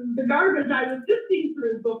to the garbage I was sifting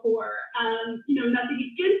through before.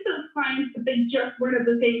 Nothing against those clients, but they just weren't of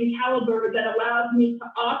the same caliber that allows me to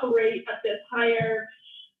operate at this higher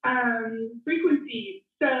frequency.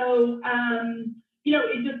 So,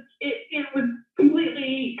 it was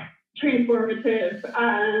completely transformative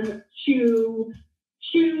to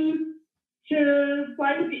choose to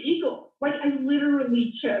fly with the eagle. Like I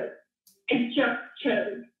literally chose. I just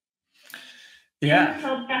chose. Yeah. I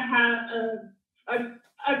felt to have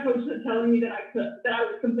a coach that's telling me that I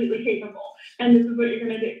was completely capable, and this is what you're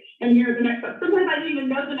going to do, and here are the next steps. Sometimes I didn't even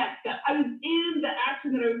know the next step. I was in the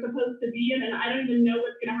action that I was supposed to be in, and I don't even know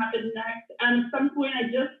what's going to happen next. And at some point, I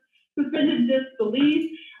just suspended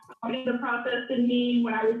disbelief in the process in me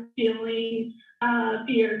when I was feeling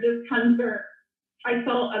fear, discomfort. I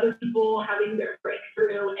saw other people having their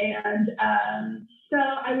breakthrough, and so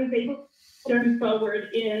I was able to move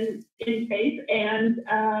forward in faith and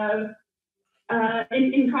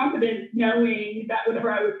in confidence, knowing that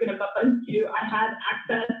whatever I was going to bump into, I had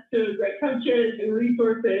access to great coaches and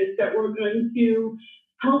resources that were going to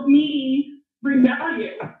help me bring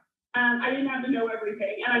value. I didn't have to know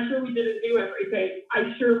everything, and I surely didn't do everything.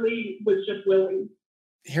 I surely was just willing.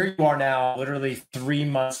 Here you are now, literally 3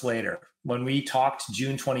 months later. When we talked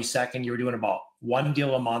June 22nd, you were doing about 1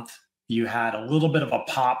 deal a month. You had a little bit of a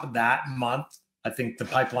pop that month. I think the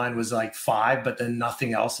pipeline was like 5, but then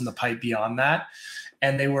nothing else in the pipe beyond that.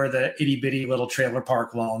 And they were the itty bitty little trailer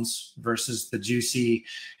park loans versus the juicy,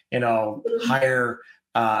 higher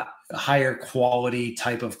quality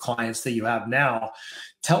type of clients that you have now.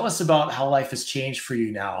 Tell us about how life has changed for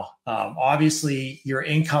you now. Obviously, your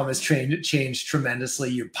income has changed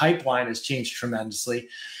tremendously. Your pipeline has changed tremendously.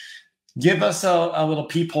 Give us a little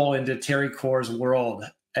peephole into Terri Core's world,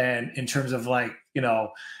 and in terms of what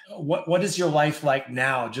is your life like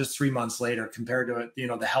now, just 3 months later, compared to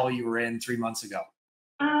the hell you were in 3 months ago?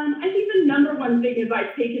 I think the number one thing is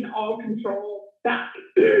I've taken all control back,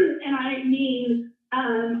 and I mean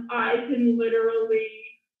I can literally.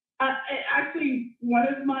 Actually, one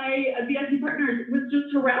of my VIP partners was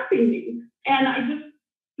just harassing me, and I just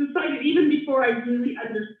decided, even before I really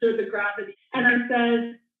understood the gravity, and I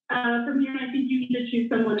said, from here, I think you need to choose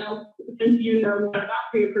someone else, since you know more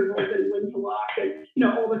about pre-approvals and when to lock and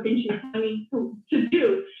all the things you're planning to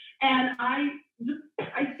do. And I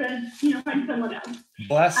said, find someone else.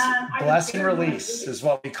 Bless and release is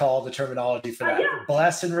what we call the terminology for that. Yeah.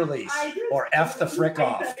 Bless and release, or F the frick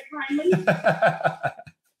off.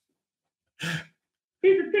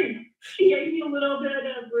 Here's the thing. She gave me a little bit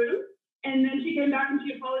of room, and then she came back and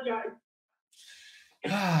she apologized.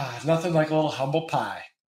 Nothing like a little humble pie.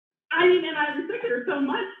 I mean, and I respected her so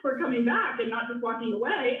much for coming back and not just walking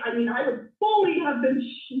away. I mean, I would fully have been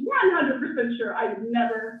 100% sure I would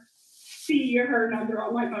never see her number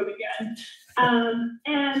on my phone again.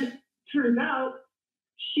 And turns out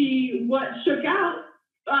what shook out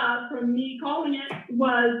from me calling it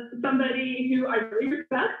was somebody who I really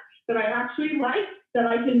respect, that I actually like, that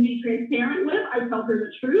I can be transparent with. I tell her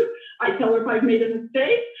the truth. I tell her if I've made a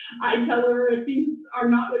mistake. I tell her if things are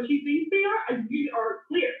not what she thinks they are. We are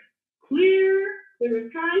clear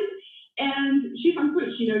as kind. And she's on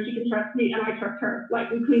point. She knows she can trust me, and I trust her.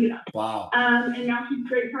 Like, we cleaned it up. Wow. And now she's a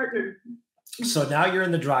great partner. So now you're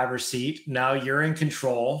in the driver's seat. Now you're in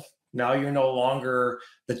control. Now you're no longer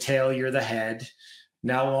the tail, you're the head.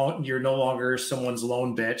 Now you're no longer someone's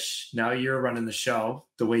lone bitch. Now you're running the show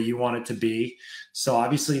the way you want it to be. So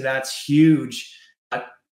obviously that's huge.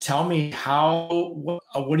 Tell me what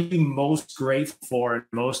are you most grateful for and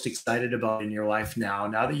most excited about in your life now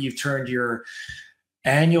that you've turned your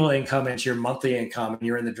annual income into your monthly income and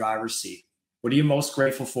you're in the driver's seat? What are you most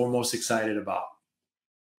grateful for, most excited about?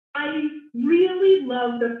 I really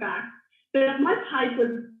love the fact that if my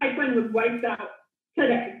pipeline was wiped out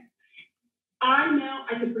today, I know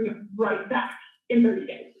I could bring it right back in 30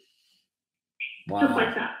 days. Wow. Just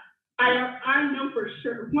like that. I know for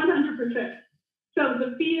sure, 100%. So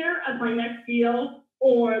the fear of my next deal,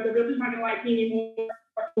 or the realtor's not going to like me anymore,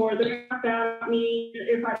 or they're going to talk about me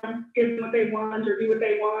if I don't give them what they want or do what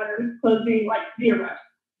they want, or closing, like, zero.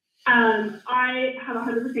 I have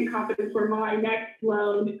 100% confidence where my next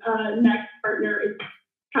loan, next partner is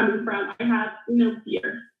coming from. I have no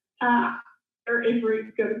fear. Or if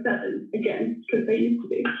rates go to 7 again, because they used to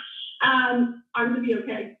be. I'm going to be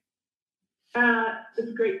okay. It's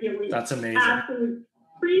a great feeling. That's amazing. Absolute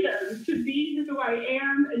freedom to be who I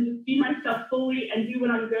am and just be myself fully and do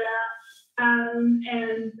what I'm good at.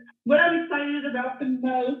 And what I'm excited about the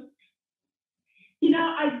most,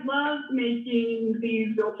 I love making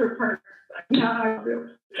these realtor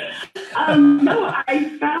partners.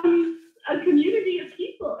 I found a community of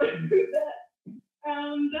people that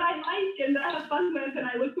I like and that I have fun with, and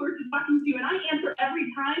I look forward to talking to. And I answer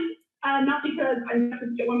every time, not because I have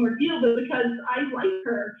to get one more deal, but because I like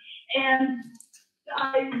her and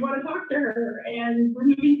I want to talk to her, and we're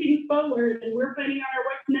moving things forward, and we're planning on our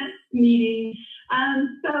What's Next meeting.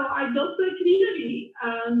 So I built a community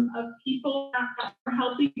of people that are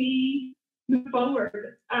helping me move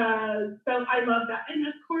forward. So I love that. And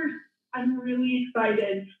of course, I'm really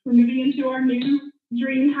excited. We're moving into our new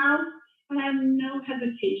dream house. I have no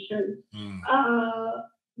hesitation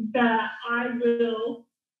that I will,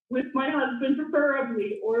 with my husband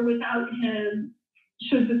preferably, or without him,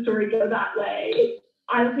 should the story go that way,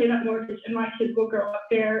 I will pay that mortgage and my kids will grow up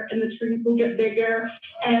there and the trees will get bigger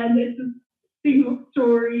and it's a single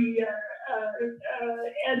story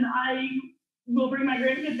and I will bring my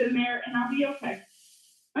grandkids in there and I'll be okay.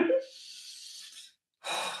 I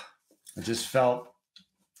just felt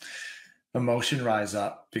emotion rise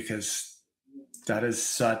up because that is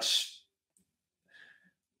such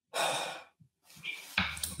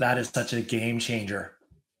a game changer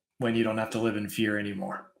when you don't have to live in fear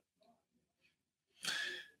anymore.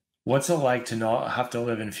 What's it like to not have to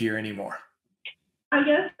live in fear anymore? I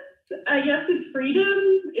guess it's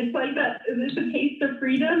freedom. It's like that. It's a taste of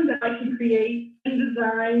freedom that I can create and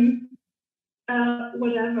design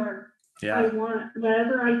whatever I want,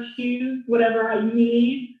 whatever I choose, whatever I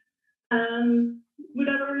need,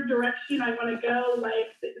 whatever direction I want to go.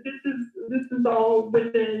 Like this is all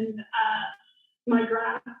within my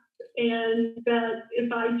grasp, and that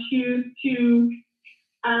if I choose to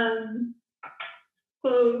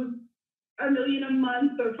close $1 million a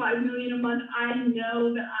month or $5 million a month, I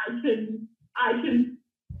know that I can,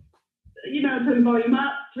 turn the volume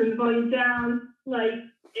up, turn the volume down,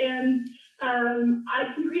 and I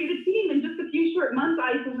can create a team. In just a few short months,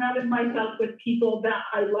 I surrounded myself with people that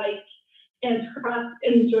I like and trust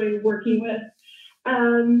and enjoy working with.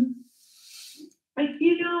 I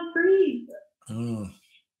feel free.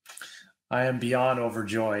 I am beyond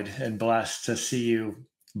overjoyed and blessed to see you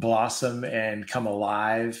blossom and come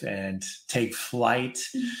alive and take flight.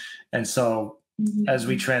 And so as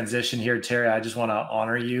we transition here, Terri, I just want to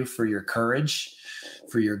honor you for your courage,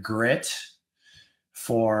 for your grit,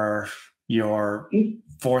 for your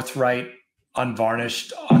forthright,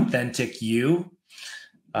 unvarnished, authentic you,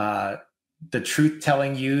 the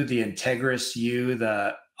truth-telling you, the integrous you,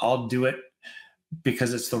 the I'll do it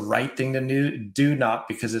because it's the right thing to do, not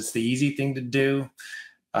because it's the easy thing to do.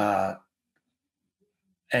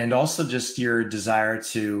 And also just your desire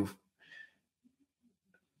is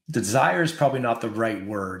probably not the right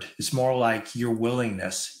word. It's more like your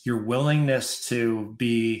willingness to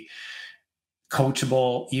be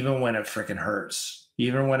coachable, even when it freaking hurts,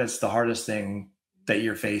 even when it's the hardest thing that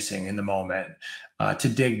you're facing in the moment, to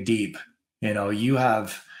dig deep. You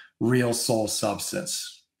have real soul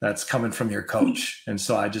substance that's coming from your coach. And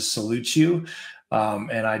so I just salute you.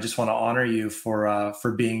 And I just want to honor you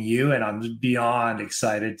for being you. And I'm beyond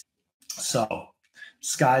excited. So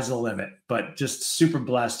sky's the limit, but just super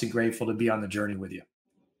blessed and grateful to be on the journey with you.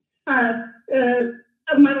 My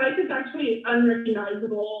life is actually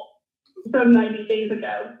unrecognizable from 90 days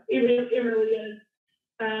ago. It really is.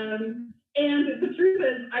 And the truth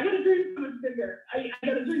is, I got to dream so much bigger. I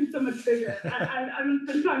got to dream so much bigger. I'm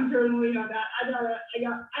spending time journaling on that.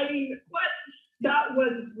 That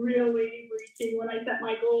was really reaching when I set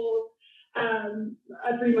my goals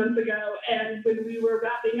 3 months ago. And when we were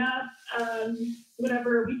wrapping up,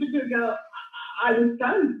 whatever a week or two ago, I was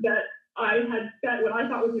stunned that I had set what I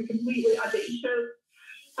thought was a completely audacious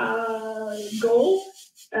goal.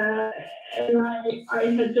 And I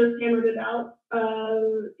had just hammered it out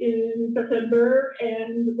in September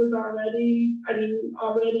and was already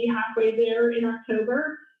halfway there in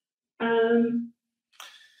October. I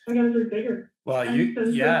got to do bigger. Well,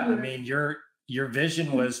 your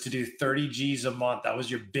vision was to do 30 G's a month. That was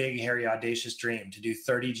your big, hairy, audacious dream, to do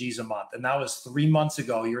 30 G's a month. And that was 3 months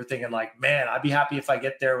ago. You were thinking like, man, I'd be happy if I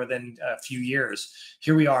get there within a few years.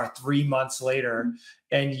 Here we are 3 months later,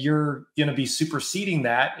 and you're going to be superseding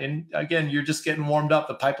that. And again, you're just getting warmed up.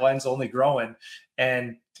 The pipeline's only growing.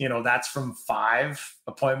 And, that's from 5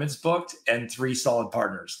 appointments booked and 3 solid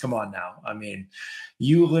partners. Come on now. I mean,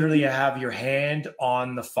 you literally have your hand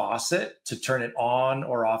on the faucet to turn it on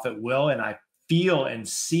or off at will. And I feel and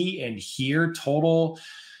see and hear total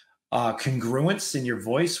congruence in your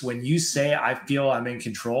voice when you say, I feel I'm in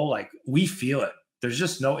control. Like, we feel it. There's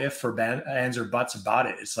just no if or ands or buts about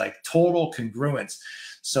it. It's like total congruence.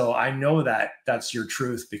 So I know that that's your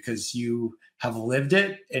truth because you have lived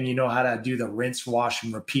it and you know how to do the rinse, wash,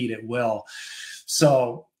 and repeat at will.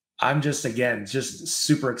 So I'm just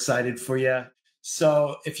super excited for you.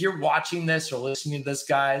 So if you're watching this or listening to this,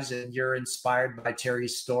 guys, and you're inspired by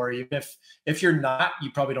Terri's story, even if you're not,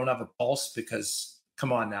 you probably don't have a pulse because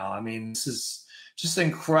come on now. I mean, this is just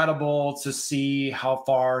incredible to see how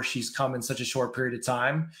far she's come in such a short period of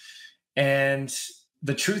time. And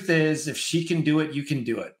the truth is, if she can do it, you can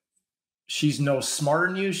do it. She's no smarter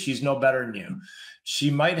than you. She's no better than you. She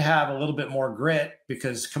might have a little bit more grit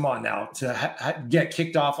because come on now, to get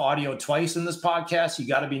kicked off audio twice in this podcast, you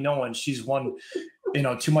got to be knowing she's one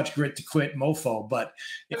too much grit to quit mofo. But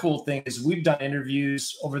the cool thing is we've done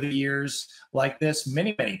interviews over the years like this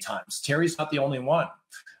many, many times. Terri's not the only one.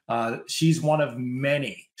 She's one of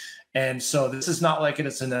many. And so this is not like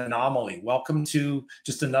it's an anomaly. Welcome to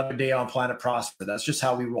just another day on Planet Prosper. That's just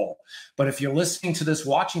how we roll. But if you're listening to this,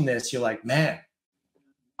 watching this, you're like, man,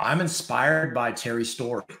 I'm inspired by Terri's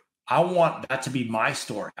story. I want that to be my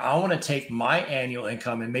story. I want to take my annual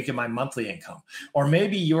income and make it my monthly income. Or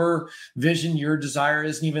maybe your vision, your desire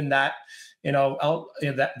isn't even that,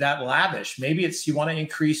 that lavish. Maybe it's you want to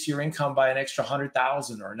increase your income by an extra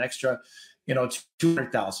 100,000 or an extra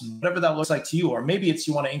 200,000, whatever that looks like to you. Or maybe it's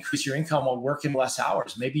you want to increase your income while working less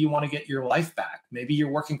hours. Maybe you want to get your life back. Maybe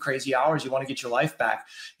you're working crazy hours. You want to get your life back.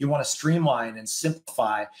 You want to streamline and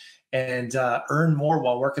simplify and earn more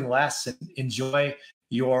while working less and enjoy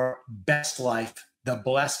your best life, the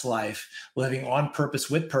blessed life, living on purpose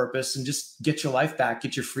with purpose, and just get your life back,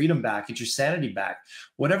 get your freedom back, get your sanity back.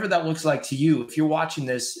 Whatever that looks like to you, if you're watching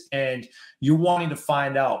this and you're wanting to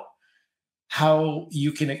find out how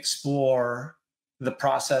you can explore the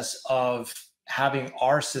process of having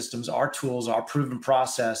our systems, our tools, our proven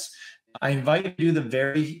process, I invite you to do the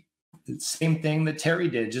very same thing that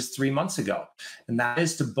Terri did just 3 months ago. And that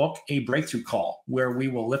is to book a breakthrough call where we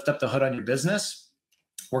will lift up the hood on your business.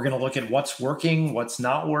 We're going to look at what's working, what's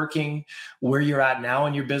not working, where you're at now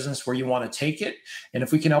in your business, where you want to take it. And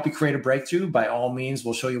if we can help you create a breakthrough, by all means,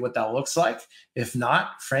 we'll show you what that looks like. If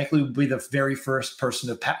not, frankly, we'll be the very first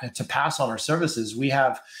person to pass on our services. We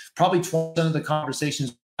have probably 20% of the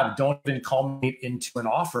conversations don't even culminate into an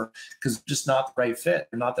offer because it's just not the right fit.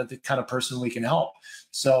 They're not the kind of person we can help.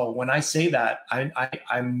 So when I say that,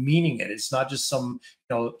 I'm meaning it. It's not just some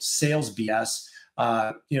sales BS.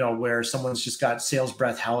 Where someone's just got sales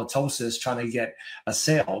breath halitosis trying to get a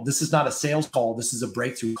sale. This is not a sales call. This is a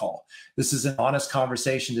breakthrough call. This is an honest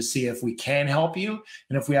conversation to see if we can help you.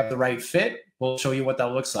 And if we have the right fit, we'll show you what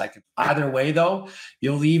that looks like. Either way, though,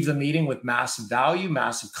 you'll leave the meeting with massive value,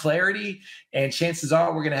 massive clarity, and chances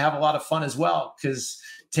are we're going to have a lot of fun as well, because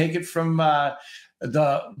take it from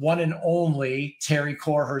the one and only Terri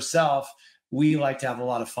Core herself, we like to have a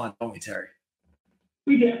lot of fun, don't we, Terri?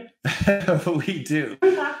 We do. We do.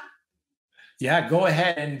 Yeah, go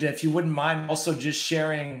ahead. And if you wouldn't mind also just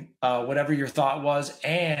sharing whatever your thought was,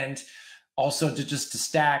 and also to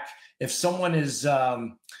stack, if someone is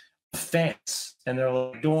fans and they're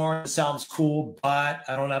like, Dorn, sounds cool, but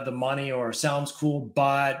I don't have the money, or sounds cool,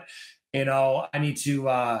 but, I need to,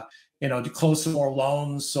 to close some more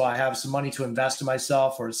loans so I have some money to invest in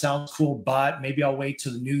myself, or it sounds cool, but maybe I'll wait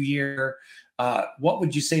till the new year. What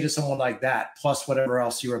would you say to someone like that, plus whatever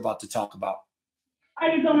else you were about to talk about?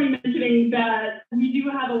 I was only mentioning that we do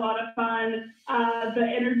have a lot of fun. The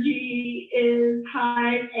energy is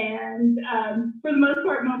high, and for the most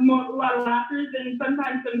part, a lot of laughter and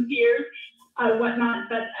sometimes some tears, whatnot,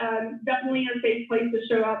 but definitely a safe place to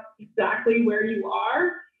show up exactly where you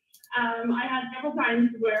are. I had several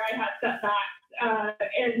times where I had setbacks,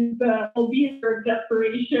 and the whole vehicle of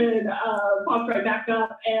desperation popped right back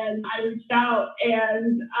up, and I reached out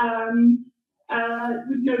and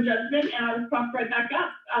with no judgment, and I was popped right back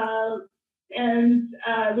up, and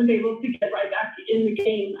was able to get right back in the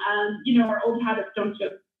game. Our old habits don't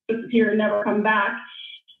just disappear and never come back.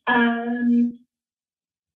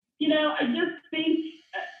 I just think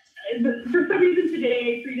for some reason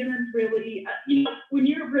today, freedom is really, when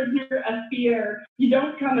you're a prisoner of fear, you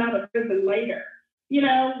don't come out of prison later.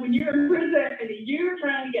 When you're in prison and you're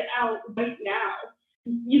trying to get out right now,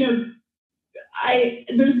 there's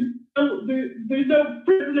no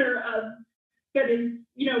prisoner that is,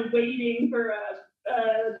 waiting for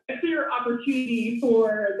a clear opportunity to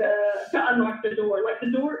unlock the door. Like,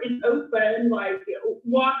 the door is open, like,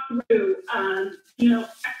 walk through,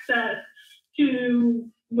 access to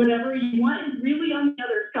whatever you want is really on the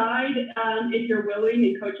other side, if you're willing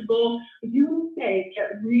and coachable. You will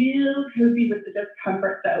get real cozy with the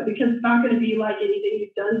discomfort, though, because it's not going to be like anything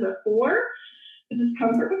you've done before. The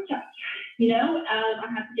discomfort was tough. I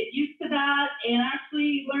have to get used to that, and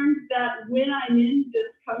actually learned that when I'm in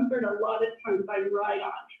discomfort, a lot of times I'm right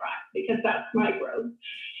on track, because that's my growth.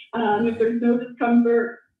 If there's no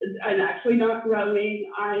discomfort, I'm actually not growing.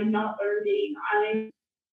 I'm not learning. I'm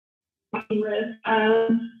taking risks.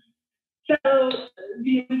 So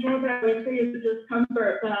the majority I would say is the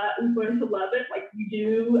discomfort, but we've learned to love it, like we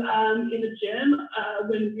do in the gym.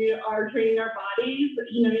 When we are training our bodies,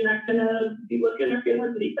 you're not going to be looking or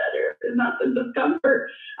feeling any better. There's not some discomfort.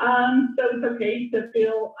 So it's okay to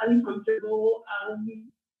feel uncomfortable,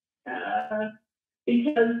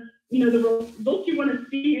 because, the results you want to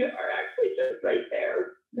see are actually just right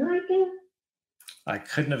there. They're right there. I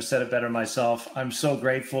couldn't have said it better myself. I'm so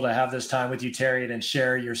grateful to have this time with you, Terri, and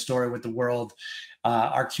share your story with the world,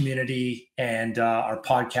 our community, and our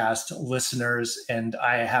podcast listeners. And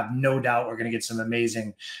I have no doubt we're going to get some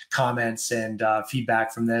amazing comments and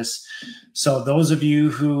feedback from this. So those of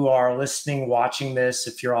you who are listening, watching this,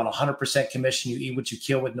 if you're on 100% commission, you eat what you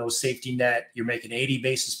kill with no safety net, you're making 80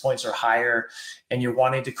 basis points or higher, and you're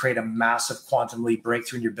wanting to create a massive quantum leap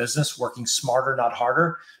breakthrough in your business, working smarter, not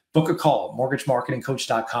harder, book a call,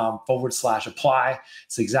 mortgagemarketingcoach.com/apply.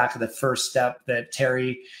 It's exactly the first step that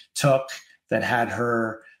Terri took that had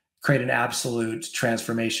her create an absolute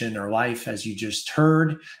transformation in her life, as you just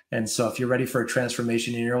heard. And so if you're ready for a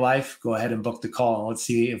transformation in your life, go ahead and book the call, and let's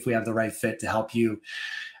see if we have the right fit to help you.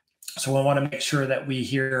 So we want to make sure that we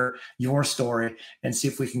hear your story and see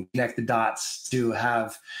if we can connect the dots to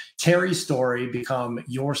have Terri's story become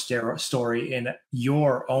your story in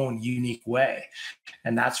your own unique way.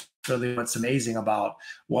 And that's really what's amazing about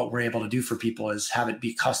what we're able to do for people, is have it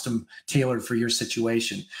be custom tailored for your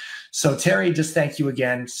situation. So Terri, just thank you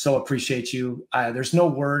again. So appreciate you. There's no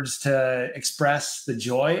words to express the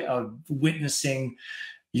joy of witnessing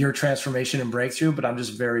your transformation and breakthrough, but I'm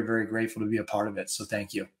just very, very grateful to be a part of it. So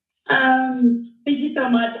thank you. Thank you so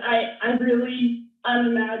much. I really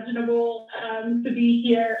unimaginable to be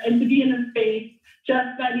here and to be in a space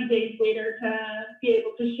just 90 days later to be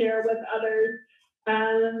able to share with others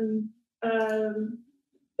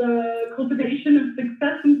the cultivation of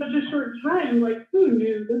success in such a short time. Like, who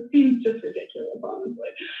knew? This seems just ridiculous, honestly.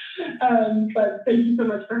 But thank you so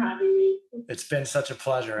much for having me. It's been such a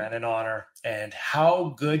pleasure and an honor. And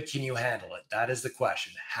how good can you handle it? That is the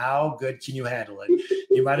question. How good can you handle it?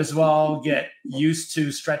 You might as well get used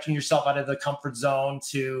to stretching yourself out of the comfort zone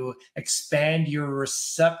to expand your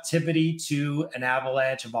receptivity to an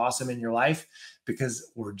avalanche of awesome in your life,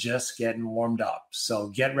 because we're just getting warmed up. So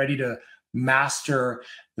get ready to master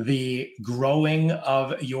the growing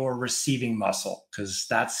of your receiving muscle, because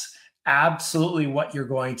that's absolutely what you're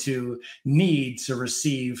going to need to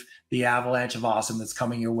receive the avalanche of awesome that's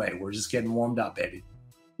coming your way. We're just getting warmed up, baby.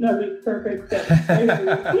 That makes perfect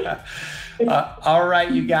sense. All right,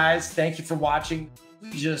 you guys, thank you for watching.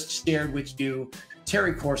 We just shared with you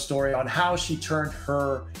Terri Core's story on how she turned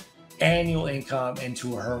her annual income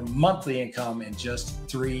into her monthly income in just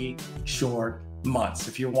 3 short months.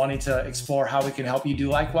 If you're wanting to explore how we can help you do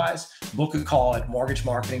likewise, book a call at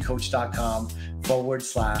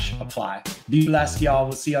mortgagemarketingcoach.com/apply. Be blessed, y'all.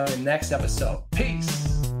 We'll see you on the next episode. Peace.